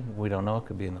knee, we don't know, it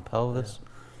could be in the pelvis.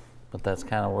 But that's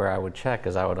kind of where I would check,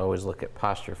 is I would always look at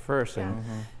posture first,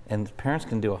 and parents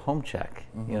can do a home check.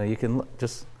 You can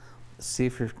just see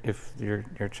if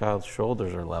your child's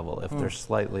shoulders are level. If they're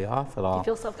slightly off at all, I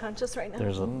feel self-conscious right now.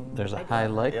 There's a high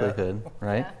likelihood,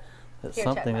 right, that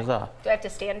something is off. Do I have to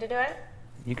stand to do it?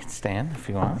 You can stand if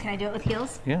you want. Can I do it with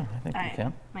heels? Yeah, I think you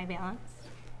can. My balance.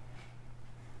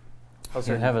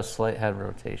 You have a slight head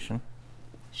rotation.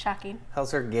 Shocking.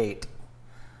 How's her gait?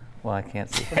 Well, I can't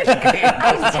see.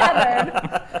 I'm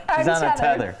tethered. She's on a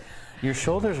tether. Your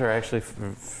shoulders are actually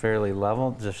fairly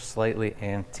level, just slightly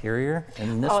anterior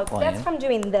in this plane. That's from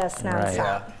doing this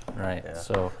nonstop. Right. Yeah.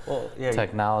 So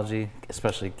technology,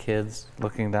 especially kids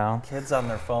looking down. Kids on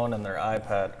their phone and their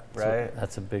iPad, right? So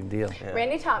that's a big deal. Yeah.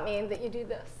 Randy taught me that you do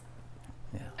this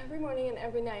every morning and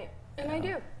every night, and I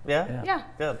do. Yeah.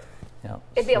 Good. Yeah.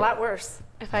 It'd be a lot worse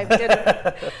if I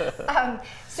didn't.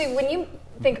 So when you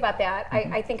think about that,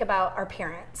 I think about our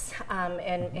parents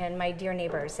and my dear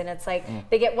neighbors, and it's like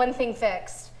they get one thing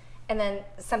fixed and then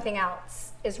something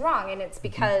else is wrong, and it's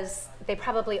because they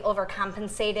probably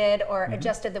overcompensated or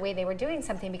adjusted the way they were doing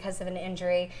something because of an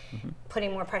injury,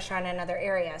 putting more pressure on another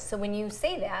area. So when you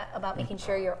say that about making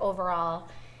sure your overall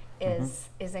is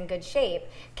in good shape,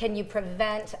 can you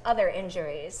prevent other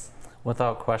injuries?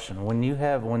 Without question.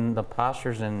 When the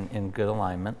posture's in good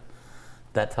alignment,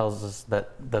 that tells us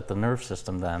that the nerve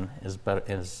system then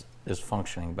is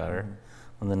functioning better.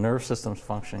 When the nerve system's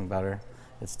functioning better,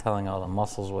 it's telling all the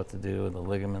muscles what to do, the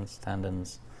ligaments,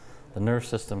 tendons. The nerve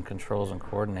system controls and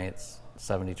coordinates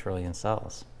 70 trillion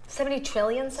cells. 70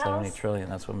 trillion cells? 70 trillion,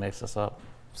 that's what makes us up.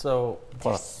 So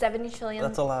there's 70 trillion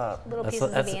that's a lot. Little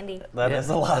pieces of Andy. That is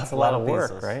a lot. That's a lot of work,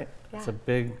 pieces. right? Yeah.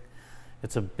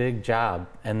 It's a big job,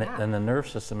 and the nerve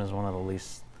system is one of the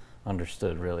least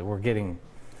understood, really. We're getting,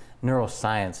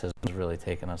 neuroscience has really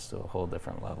taken us to a whole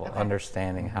different level,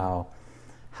 understanding how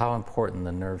important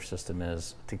the nerve system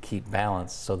is to keep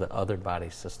balance so that other body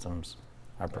systems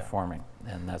are performing.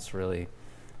 And that's really,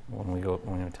 when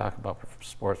we talk about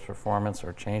sports performance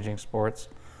or changing sports,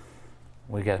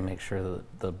 we got to make sure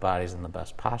that the body's in the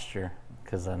best posture,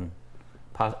 because then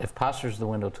if posture is the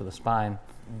window to the spine,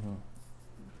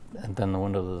 and then the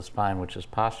window to the spine, which is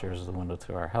posture, is the window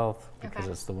to our health, because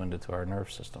it's the window to our nerve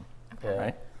system,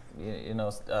 right?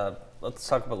 Let's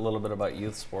talk a little bit about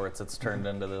youth sports. It's turned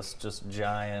into this just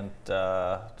giant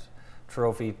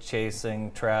trophy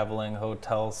chasing, traveling,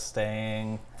 hotel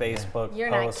staying, Facebook You're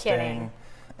posting. Not kidding.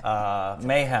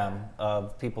 Mayhem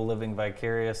of people living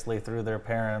vicariously through their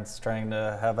parents, trying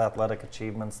to have athletic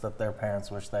achievements that their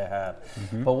parents wish they had.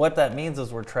 But what that means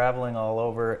is we're traveling all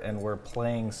over and we're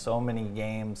playing so many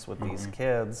games with these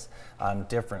kids on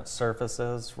different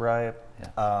surfaces, right?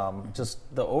 Just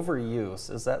the overuse,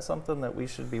 is that something that we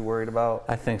should be worried about?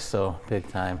 I think so, big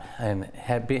time. And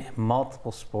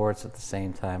multiple sports at the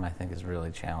same time, I think, is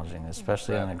really challenging,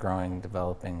 especially in a growing,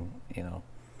 developing,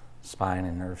 spine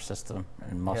and nerve system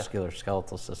and muscular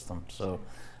skeletal system. So,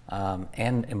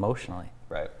 and emotionally,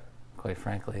 right? Quite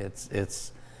frankly,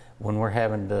 it's when we're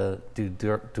having to do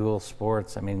dual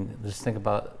sports. I mean, just think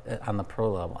about it on the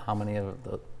pro level. How many of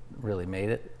the really made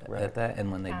it at that?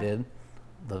 And when they did,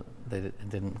 it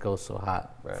didn't go so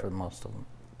hot for most of them.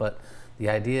 But the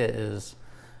idea is,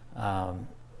 I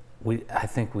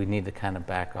think we need to kind of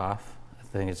back off. I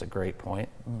think it's a great point.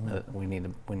 We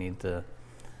need to,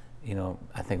 you know,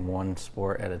 I think one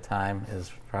sport at a time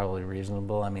is probably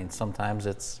reasonable. I mean, sometimes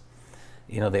it's,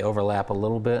 you know, they overlap a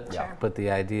little bit, but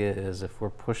the idea is if we're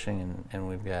pushing and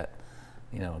we've got,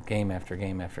 you know, game after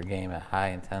game after game at high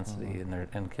intensity,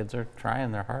 and kids are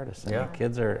trying their hardest. And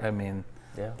kids are, I mean,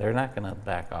 they're not going to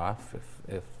back off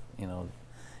if you know,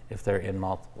 if they're in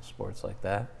multiple sports like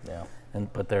that.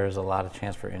 But there is a lot of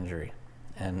chance for injury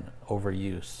and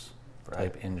overuse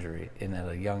type injury, and at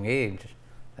a young age,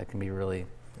 that can be really,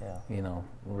 you know,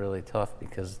 really tough,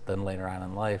 because then later on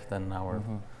in life, then now we're,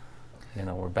 you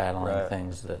know, we're battling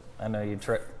things that. I know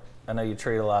you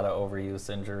treat a lot of overuse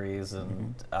injuries,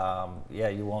 and yeah,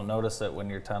 you won't notice it when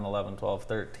you're 10, 11, 12,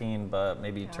 13, but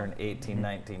maybe you turn 18,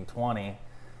 19, 20,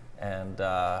 and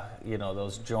you know,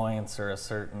 those joints are a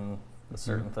certain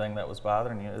thing that was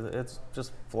bothering you. It's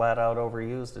just flat out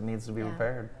overused. It needs to be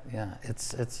repaired. Yeah,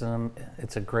 it's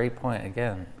a great point.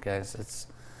 Again, guys, it's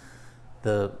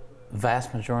the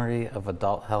vast majority of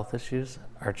adult health issues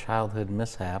are childhood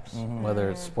mishaps,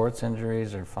 whether it's sports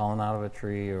injuries or falling out of a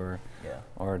tree or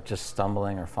just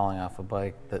stumbling or falling off a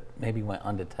bike that maybe went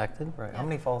undetected. Right. How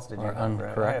many falls did you have?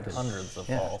 Uncorrected. I had hundreds of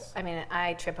falls. I mean,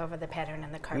 I trip over the pattern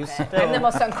in the carpet. I'm the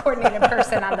most uncoordinated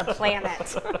person on the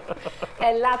planet.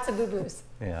 And lots of boo-boos.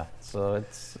 Yeah. So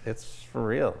it's for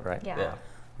real, right? Yeah.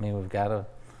 I mean, we've got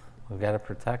to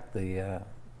protect the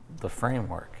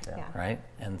framework, right?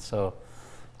 And so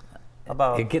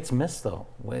it gets missed though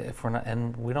if we're not,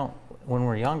 and we don't. When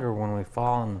we're younger, when we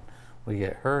fall and we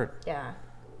get hurt,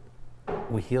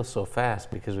 we heal so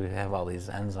fast because we have all these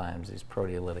enzymes, these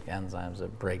proteolytic enzymes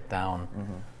that break down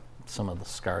some of the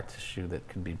scar tissue that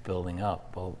could be building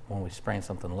up. Well, when we sprain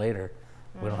something later,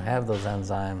 we don't have those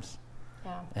enzymes,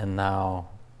 and now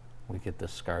we get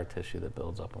this scar tissue that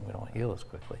builds up, and we don't heal as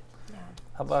quickly.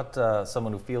 How about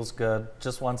someone who feels good,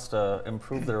 just wants to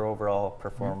improve their overall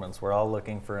performance? We're all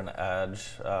looking for an edge,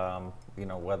 you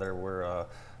know, whether we're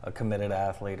a committed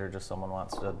athlete or just someone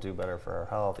wants to do better for our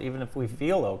health. Even if we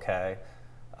feel okay,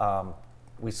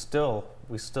 we still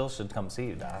should come see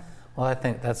you, Doc. Well, I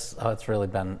think that's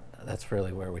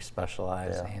really where we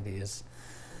specialize, Andy, is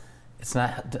it's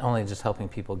not only just helping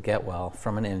people get well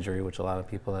from an injury, which a lot of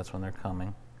people, that's when they're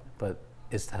coming, but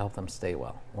it's to help them stay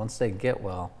well. Once they get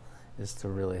well, is to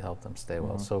really help them stay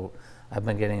well. So I've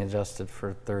been getting adjusted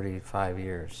for 35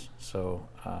 years, so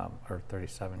or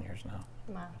 37 years now.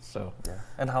 Wow. So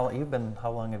and how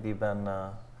long have you been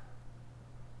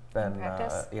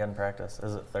in practice?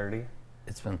 Is it 30?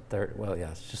 It's been 30. Well, yeah,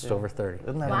 it's just over 30.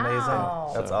 Isn't that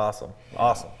amazing? That's awesome.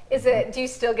 Awesome. Do you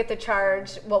still get the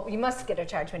charge? Well, you must get a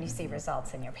charge when you see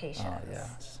results in your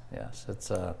patients. Yes.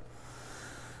 It's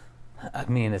I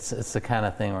mean, it's the kind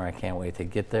of thing where I can't wait to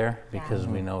get there, because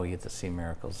we know we get to see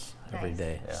miracles every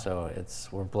day. So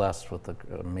we're blessed with an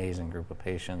amazing group of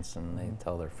patients, and they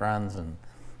tell their friends,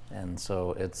 and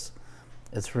so it's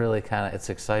really it's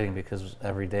exciting, because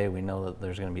every day we know that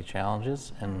there's going to be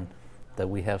challenges and that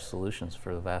we have solutions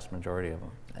for the vast majority of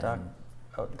them.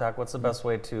 Doc, what's the best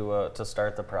way to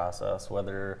start the process?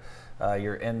 Whether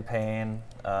you're in pain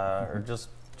or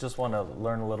just want to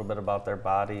learn a little bit about their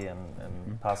body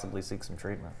and possibly seek some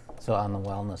treatment. So on the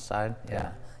wellness side,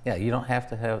 you don't have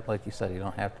to have, like you said, you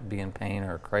don't have to be in pain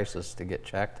or a crisis to get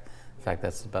checked. In fact,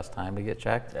 that's the best time to get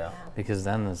checked, because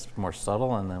then it's more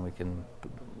subtle, and then we can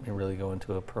really go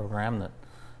into a program that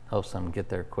helps them get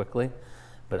there quickly.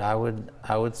 But I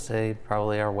would say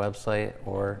probably our website,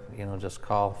 or just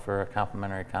call for a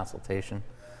complimentary consultation.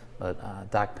 But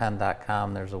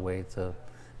docpenn.com, there's a way to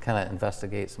kind of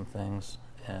investigate some things.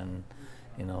 And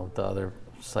the other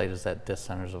site is that Disc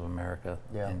Centers of America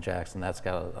in Jackson. That's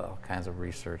got all kinds of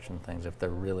research and things if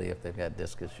they've got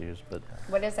disc issues. But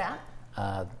what is that?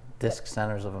 Disc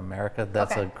Centers of America.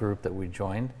 That's a group that we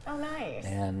joined. Oh, nice.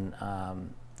 And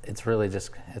it's really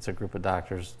it's a group of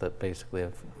doctors that basically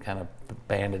have kind of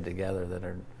banded together that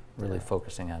are really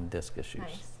focusing on disc issues.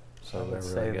 Nice. So they're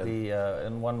really good.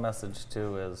 And one message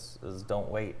too is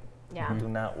don't wait. Yeah. Do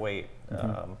not wait.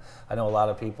 I know a lot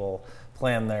of people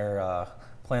plan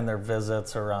their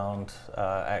visits around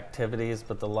activities,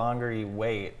 but the longer you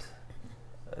wait,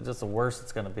 just the worse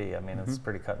it's going to be. I mean, it's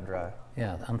pretty cut and dry.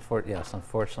 Yeah.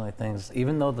 Unfortunately, things,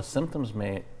 even though the symptoms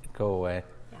may go away,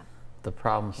 the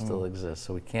problem still exists.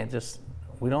 So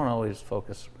we don't always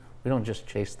focus. We don't just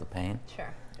chase the pain.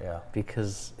 Sure. Yeah.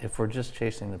 Because if we're just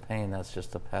chasing the pain, that's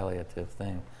just a palliative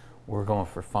thing. We're going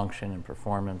for function and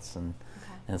performance, and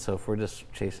so if we're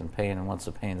just chasing pain, and once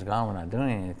the pain's gone, we're not doing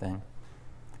anything,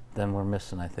 then we're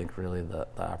missing, I think, really the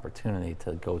opportunity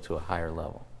to go to a higher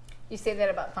level. you say that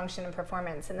about function and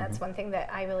performance, and that's one thing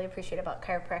that I really appreciate about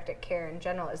chiropractic care in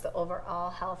general is the overall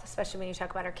health, especially when you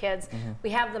talk about our kids.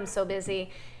 We have them so busy.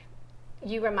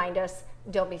 You remind us,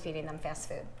 don't be feeding them fast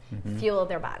food. Fuel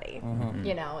their body.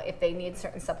 You know, if they need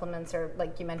certain supplements, or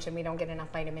like you mentioned, we don't get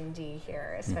enough vitamin D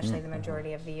here, especially the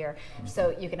majority of the year.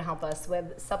 So you can help us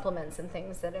with supplements and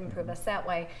things that improve us that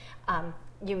way.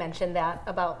 You mentioned that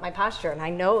about my posture, and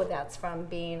I know that's from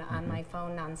being on my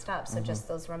phone nonstop. So just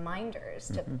those reminders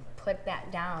to put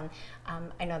that down,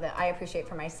 I know that I appreciate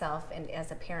for myself and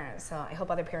as a parent. So I hope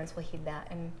other parents will heed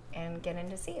that and get in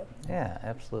to see you. Yeah,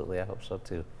 absolutely. I hope so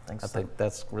too. Thanks. I think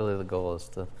that's really the goal, is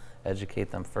to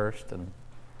educate them first and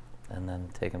then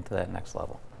take them to that next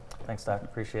level. Thanks, Doc.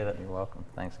 Appreciate it. You're welcome.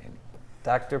 Thanks, Andy.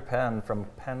 Dr. Penn from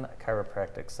Penn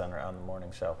Chiropractic Center on the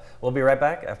morning show. We'll be right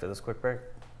back after this quick break.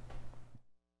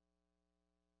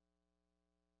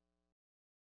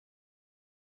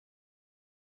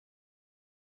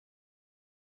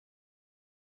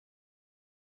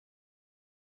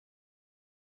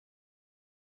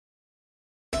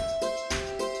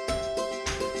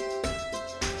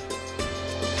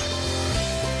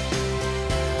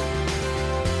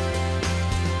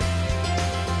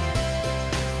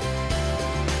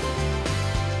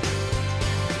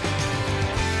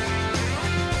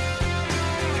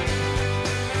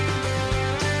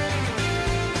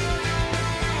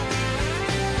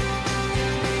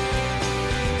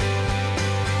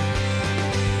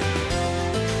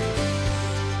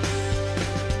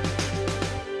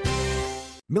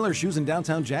 Miller Shoes in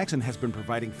downtown Jackson has been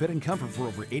providing fit and comfort for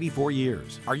over 84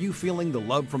 years. Are you feeling the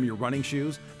love from your running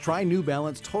shoes? Try New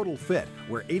Balance Total Fit,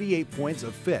 where 88 points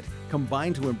of fit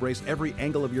combine to embrace every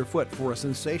angle of your foot for a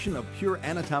sensation of pure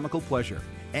anatomical pleasure.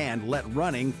 And let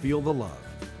running feel the love.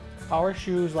 Our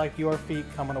shoes, like your feet,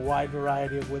 come in a wide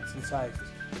variety of widths and sizes,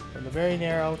 from the very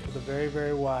narrow to the very,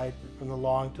 very wide, from the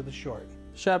long to the short.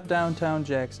 Shop downtown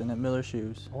Jackson at Miller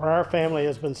Shoes, where our family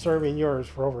has been serving yours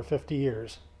for over 50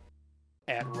 years.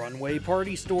 At Runway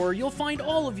Party Store, you'll find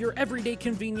all of your everyday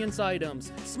convenience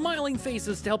items, smiling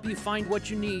faces to help you find what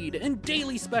you need, and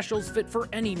daily specials fit for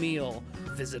any meal.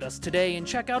 Visit us today and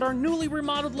check out our newly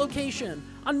remodeled location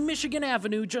on Michigan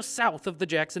Avenue, just south of the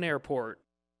Jackson Airport.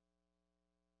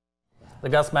 The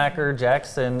Gus Macker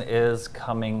Jackson is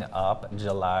coming up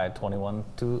July 21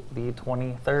 to the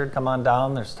 23rd. Come on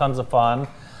down, there's tons of fun.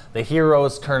 The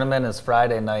Heroes Tournament is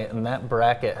Friday night, and that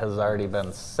bracket has already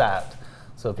been set.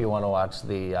 So if you want to watch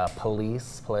the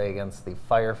police play against the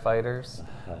firefighters,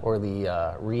 or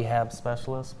the rehab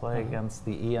specialists play against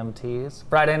the EMTs,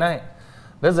 Friday night,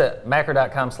 visit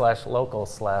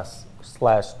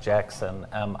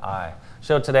macker.com/local/JacksonMI.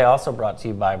 Show today also brought to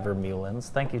you by Vermeulen's.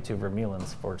 Thank you to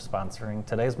Vermeulen's for sponsoring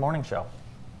today's morning show.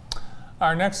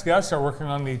 Our next guests are working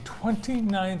on the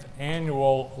 29th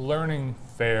annual Learning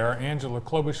Fair, Angela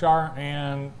Klobuchar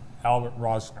and Albert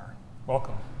Rosner.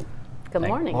 Welcome. Good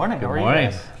morning. Morning. How are you morning.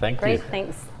 guys? Thank Great, you.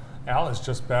 thanks. Al is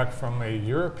just back from a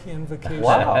European vacation.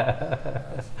 Wow.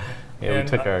 Yeah, we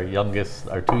took our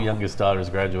two youngest daughters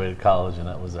graduated college, and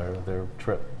that was their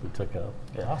trip. We took out.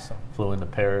 Awesome. Flew into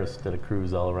Paris, did a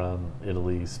cruise all around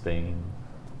Italy, Spain.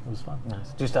 It was fun. Nice.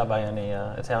 Did you stop by any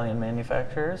Italian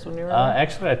manufacturers when you were there?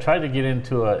 Actually, I tried to get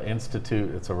into an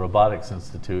institute. It's a robotics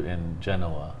institute in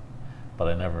Genoa, but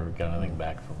I never got anything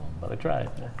back from them. But I tried.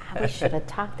 We should have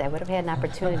talked. I would have had an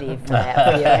opportunity for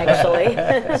that for you, actually.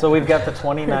 So we've got the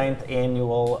 29th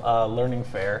annual Learning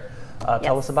Fair.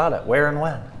 Tell us about it. Where and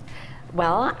when?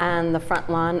 Well, on the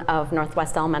front lawn of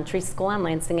Northwest Elementary School on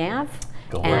Lansing Ave.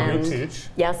 Where you teach.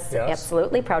 Yes,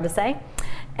 absolutely. Proud to say.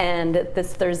 And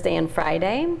this Thursday and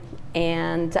Friday.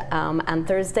 And on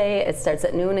Thursday, it starts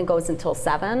at noon and goes until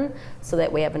 7, so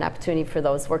that we have an opportunity for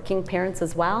those working parents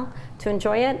as well to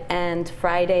enjoy it. And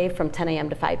Friday from 10 a.m.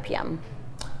 to 5 p.m.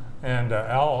 And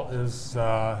Al is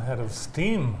head of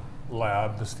STEAM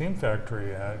Lab, the STEAM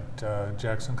factory at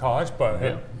Jackson College, but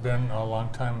had been a long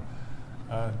time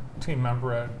team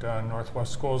member at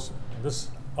Northwest Schools. This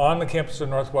on the campus of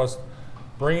Northwest,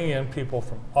 bringing in people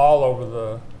from all over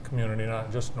the community, not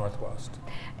just Northwest.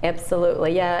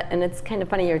 Absolutely, yeah, and it's kind of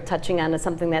funny you're touching on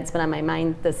something that's been on my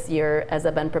mind this year as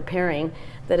I've been preparing,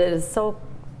 that it is so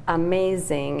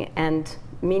amazing and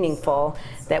meaningful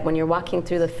that when you're walking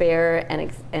through the fair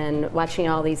and watching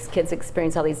all these kids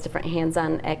experience all these different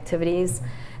hands-on activities,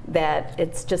 that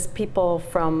it's just people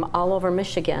from all over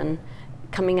Michigan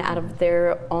coming out of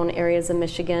their own areas of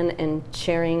Michigan and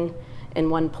sharing in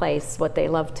one place what they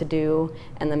love to do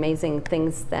and the amazing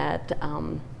things that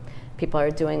people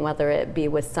are doing, whether it be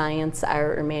with science,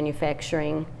 art, or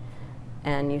manufacturing.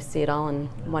 and you see it all in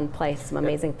one place. Some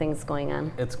amazing things going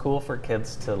on. It's cool for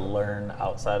kids to learn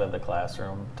outside of the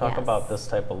classroom. Talk about this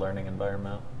type of learning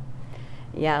environment.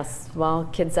 Yes, well,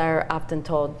 kids are often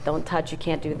told, don't touch, you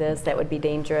can't do this, that would be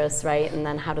dangerous, right? And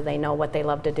then how do they know what they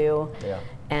love to do? Yeah.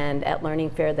 And at Learning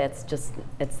Fair, that's just,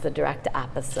 it's the direct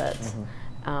opposite.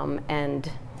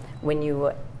 And when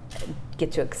you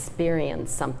get to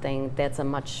experience something, that's a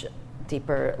much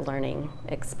deeper learning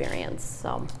experience.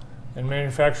 So. And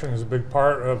manufacturing is a big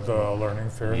part of the Learning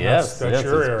Fair. Yes, that's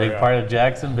your it's a area. big part of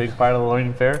Jackson, big part of the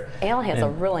Learning Fair. Al has a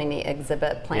really neat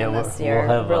exhibit planned this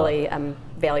year, really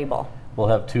valuable. We'll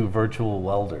have 2 virtual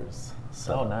welders.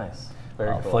 So, oh, nice.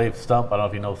 Very cool. Flav Stump, I don't know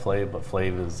if you know Flav, but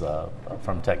Flav is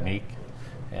from Technique,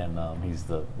 and he's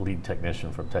the lead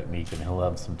technician from Technique, and he'll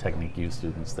have some Technique U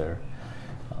students there.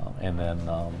 And then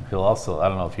he'll also, I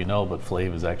don't know if you know, but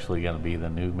Flav is actually going to be the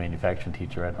new manufacturing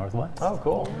teacher at Northwest. Oh,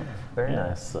 cool. Very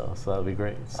nice. So that'll be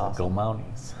great. So awesome. Go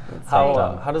Mounties.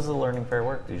 How does the Learning Fair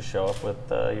work? Do you show up with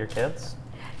your kids?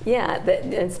 Yeah,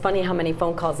 it's funny how many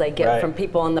phone calls I get from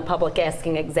people in the public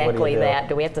asking exactly that.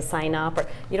 Do we have to sign up? Or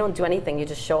you don't do anything. You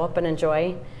just show up and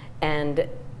enjoy, and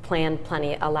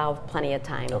allow plenty of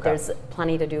time. There's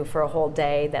plenty to do for a whole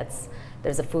day.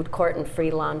 There's a food court and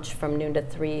free lunch from noon to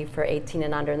 3 for 18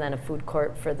 and under, and then a food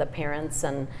court for the parents.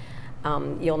 And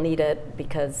you'll need it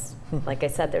because, like I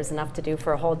said, there's enough to do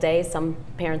for a whole day. Some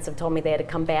parents have told me they had to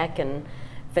come back and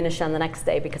finish on the next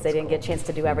day because they didn't get a chance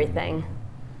to do everything.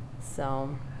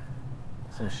 So.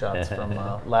 Some shots from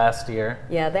last year.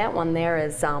 Yeah, that one there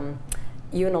is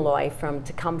Uniloy from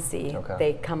Tecumseh.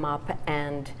 They come up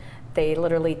and they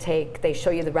literally they show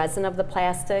you the resin of the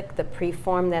plastic, the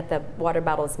preform that the water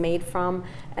bottle is made from,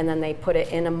 and then they put it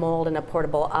in a mold in a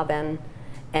portable oven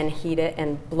and heat it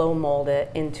and blow mold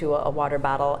it into a water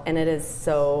bottle. And it is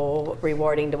so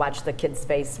rewarding to watch the kid's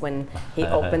face when he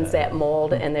opens that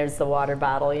mold and there's the water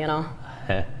bottle, you know?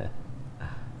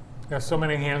 Yeah, so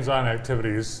many hands-on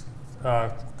activities.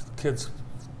 Kids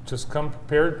just come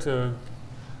prepared to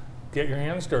get your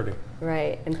hands dirty.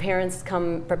 Right, and parents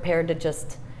come prepared to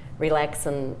just relax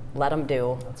and let them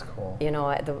do. That's cool. You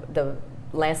know, the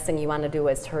last thing you want to do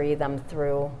is hurry them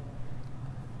through.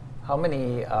 How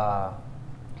many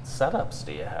setups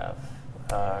do you have?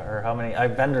 Or how many,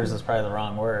 vendors is probably the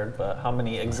wrong word, but how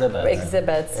many exhibits?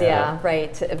 Exhibits, yeah,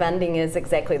 right. Vending is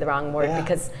exactly the wrong word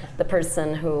because the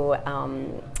person who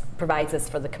provides this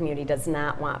for the community does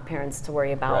not want parents to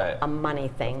worry about a money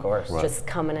thing. Of course. Just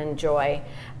come and enjoy.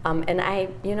 And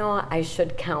I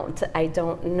should count. I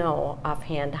don't know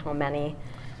offhand how many.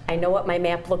 I know what my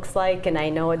map looks like, and I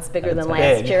know it's bigger than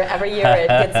last year. Every year it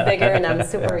gets bigger, and I'm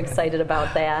super excited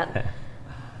about that.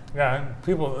 Yeah,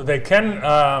 people they can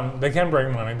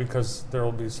bring money because there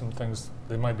will be some things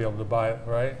they might be able to buy,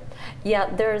 right? Yeah,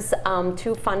 there's 2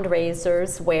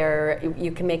 fundraisers where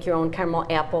you can make your own caramel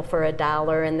apple for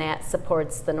 $1, and that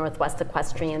supports the Northwest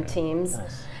Equestrian teams.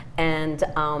 Nice. And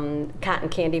cotton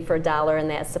candy for $1, and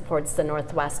that supports the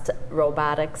Northwest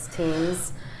Robotics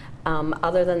teams.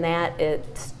 Other than that,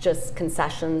 it's just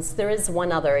concessions. There is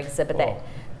one other exhibit that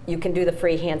you can do the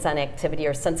free hands-on activity,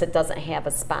 or since it doesn't have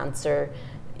a sponsor,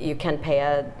 you can pay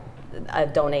a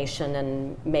donation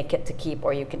and make it to keep,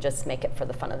 or you can just make it for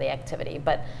the fun of the activity.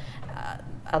 But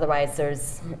otherwise,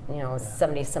 there's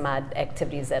 70 some odd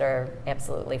activities that are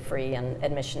absolutely free, and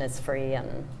admission is free.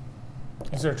 And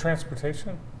is there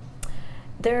transportation?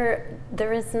 There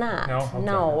is not. No? Okay.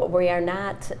 No, we are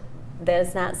not.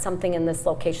 There's not something in this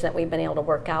location that we've been able to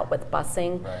work out with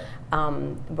busing.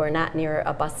 Right. We're not near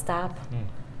a bus stop,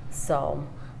 so.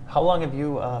 How long have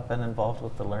you been involved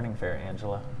with the Learning Fair,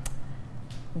 Angela?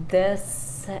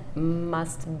 This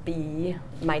must be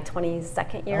my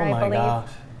 22nd year, I believe. Oh my gosh.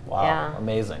 Wow, yeah.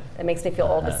 Amazing. It makes me feel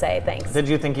old to say, thanks. Did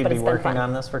you think you'd But be it's been working fun.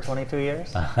 on this for 22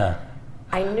 years?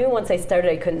 I knew once I started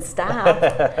I couldn't stop.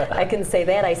 I can say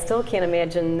that. I still can't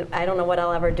imagine, I don't know what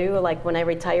I'll ever do. Like when I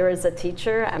retire as a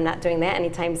teacher, I'm not doing that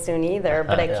anytime soon either,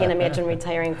 but I can't imagine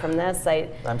retiring from this.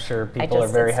 I'm sure people are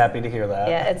very happy to hear that.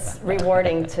 Yeah, it's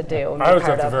rewarding to do. I was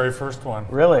at the very first one.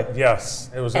 Really? Yes.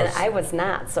 It was. And I was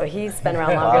not, so he's been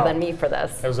around longer than me for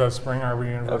this. It was at Spring Arbor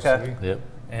University. Okay. Yep.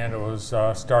 And it was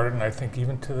started, and I think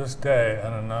even to this day,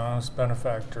 an anonymous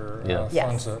benefactor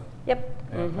funds it. Yep.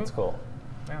 Yeah, that's cool.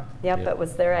 Yeah. Yep, it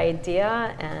was their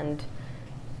idea and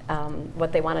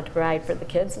what they wanted to provide for the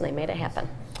kids, and they made it happen.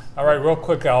 All right, real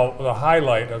quick, Al, the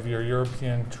highlight of your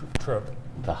European trip.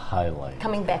 The highlight.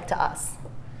 Coming back to us.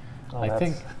 Oh, I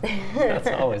think that's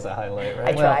always a highlight, right?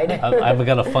 I tried. I've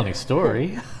got a funny story.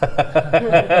 You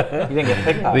didn't get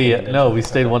pickpocketed. No, we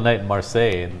stayed one night in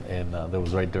Marseille, and that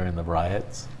was right during the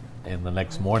riots. And the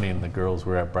next morning, the girls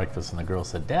were at breakfast, and the girl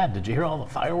said, "Dad, did you hear all the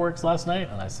fireworks last night?"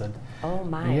 And I said, "Oh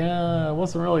my." Yeah, it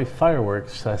wasn't really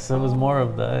fireworks. I said it was more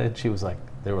of the. And she was like,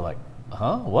 they were like,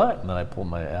 "Huh? What?" And then I pulled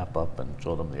my app up and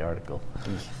showed them the article.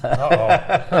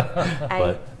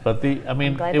 But I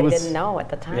mean, I'm glad it was. they didn't know at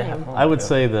the time. Yeah, I would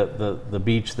say that the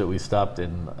beach that we stopped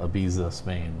in Ibiza,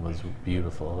 Spain, was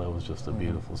beautiful. That was just a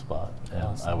beautiful spot, and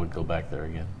Awesome. I would go back there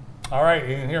again. All right,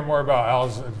 you can hear more about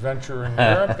Al's adventure in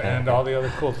Europe and all the other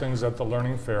cool things at the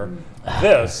Learning Fair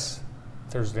this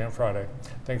Thursday and Friday.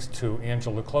 Thanks to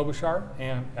Angela Klobuchar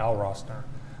and Al Rossner.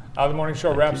 The morning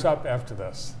show wraps up after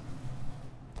this.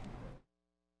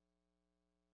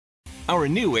 Our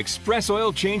new Express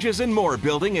Oil Changes and More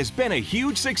building has been a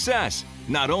huge success.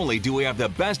 Not only do we have the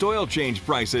best oil change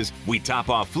prices, we top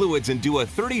off fluids and do a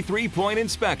 33-point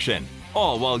inspection.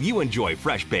 All while you enjoy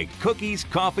fresh-baked cookies,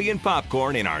 coffee, and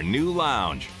popcorn in our new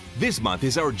lounge. This month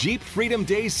is our Jeep Freedom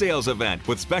Day sales event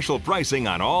with special pricing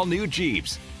on all new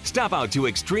Jeeps. Stop out to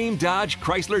Extreme Dodge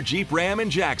Chrysler Jeep Ram in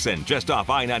Jackson, just off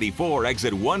I-94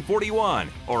 exit 141,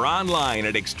 or online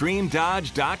at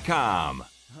extremedodge.com.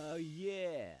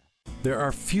 There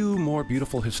are few more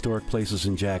beautiful historic places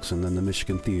in Jackson than the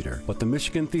Michigan Theater, but the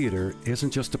Michigan Theater isn't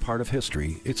just a part of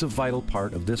history, it's a vital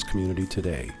part of this community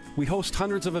today. We host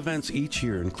hundreds of events each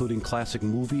year, including classic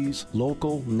movies,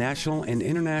 local, national, and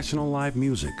international live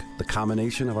music. The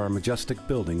combination of our majestic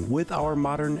building with our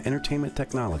modern entertainment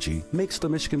technology makes the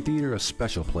Michigan Theater a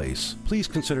special place. Please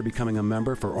consider becoming a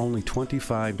member for only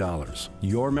 $25.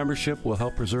 Your membership will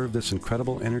help preserve this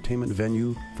incredible entertainment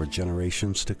venue for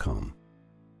generations to come.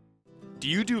 Do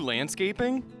you do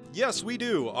landscaping? Yes, we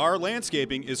do. Our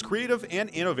landscaping is creative and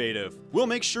innovative. We'll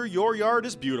make sure your yard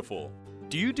is beautiful.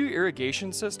 Do you do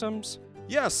irrigation systems?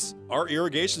 Yes, our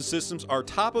irrigation systems are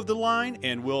top of the line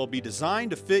and will be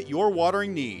designed to fit your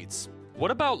watering needs.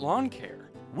 What about lawn care?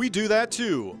 We do that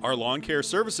too. Our lawn care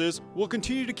services will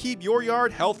continue to keep your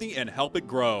yard healthy and help it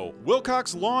grow.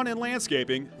 Wilcox Lawn and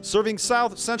Landscaping, serving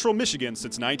South Central Michigan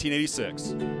since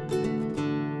 1986.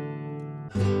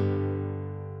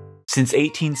 Since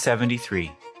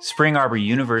 1873, Spring Arbor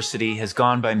University has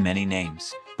gone by many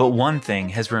names, but one thing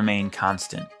has remained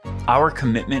constant: our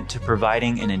commitment to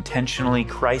providing an intentionally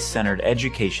Christ-centered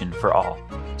education for all.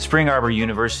 Spring Arbor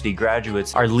University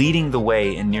graduates are leading the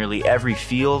way in nearly every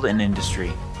field and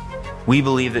industry. We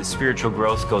believe that spiritual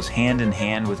growth goes hand in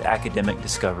hand with academic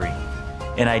discovery,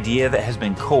 an idea that has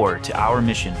been core to our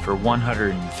mission for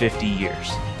 150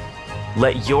 years.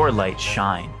 Let your light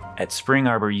shine at Spring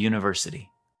Arbor University.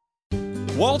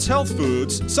 Walt's Health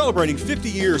Foods, celebrating 50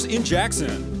 years in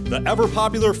Jackson. The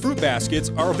ever-popular fruit baskets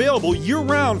are available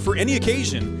year-round for any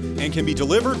occasion and can be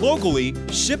delivered locally,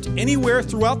 shipped anywhere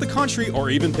throughout the country, or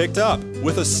even picked up.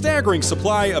 With a staggering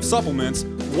supply of supplements,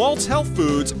 Walt's Health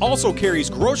Foods also carries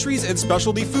groceries and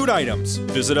specialty food items.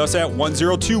 Visit us at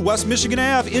 102 West Michigan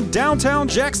Ave in downtown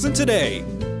Jackson today.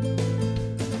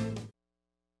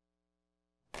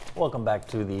 Welcome back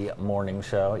to the morning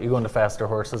show. You going to Faster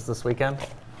Horses this weekend?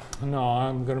 No,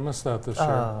 I'm going to miss that this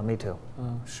year. Me too.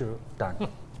 Shoot. Darn.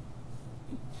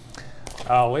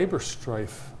 Labor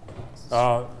strife.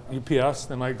 UPS,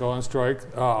 they might go on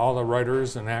strike. All the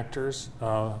writers and actors,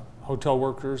 hotel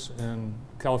workers in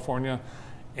California,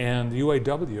 and the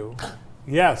UAW.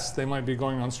 Yes, they might be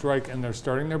going on strike, and they're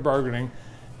starting their bargaining.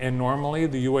 And normally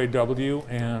the UAW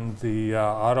and the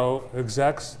auto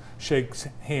execs shake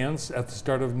hands at the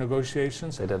start of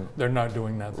negotiations. They didn't. They're not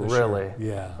doing that this year. Really?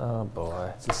 Yeah. Oh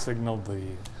boy. It's a signal the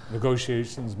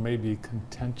negotiations may be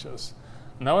contentious.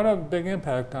 And that would have a big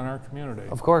impact on our community.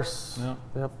 Of course. Yeah.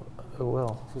 Yep, it will.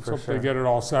 So let's for hope sure. they get it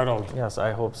all settled. Yes,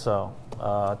 I hope so.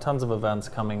 Tons of events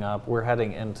coming up. We're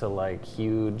heading into like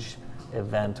huge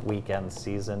event weekend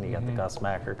season. You got the Gus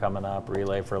Macker coming up,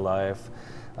 Relay for Life,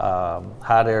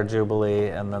 Hot Air Jubilee,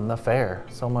 and then the fair.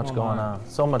 So much going on.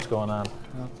 So much going on.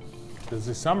 Yeah.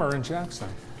 Busy summer in Jackson.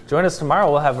 Join us tomorrow.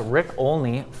 We'll have Rick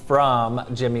Olney from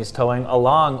Jimmy's Towing,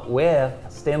 along with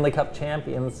Stanley Cup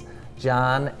champions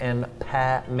John and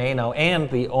Pat Mano, and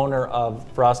the owner of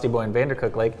Frosty Boy in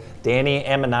Vandercook Lake, Danny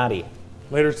Aminati.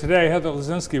 Later today, Heather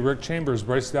Lazinski, Rick Chambers,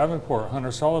 Bryce Davenport,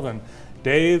 Hunter Sullivan,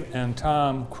 Dave and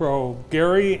Tom Crow,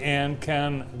 Gary and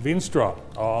Ken Veenstra.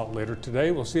 All later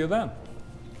today. We'll see you then.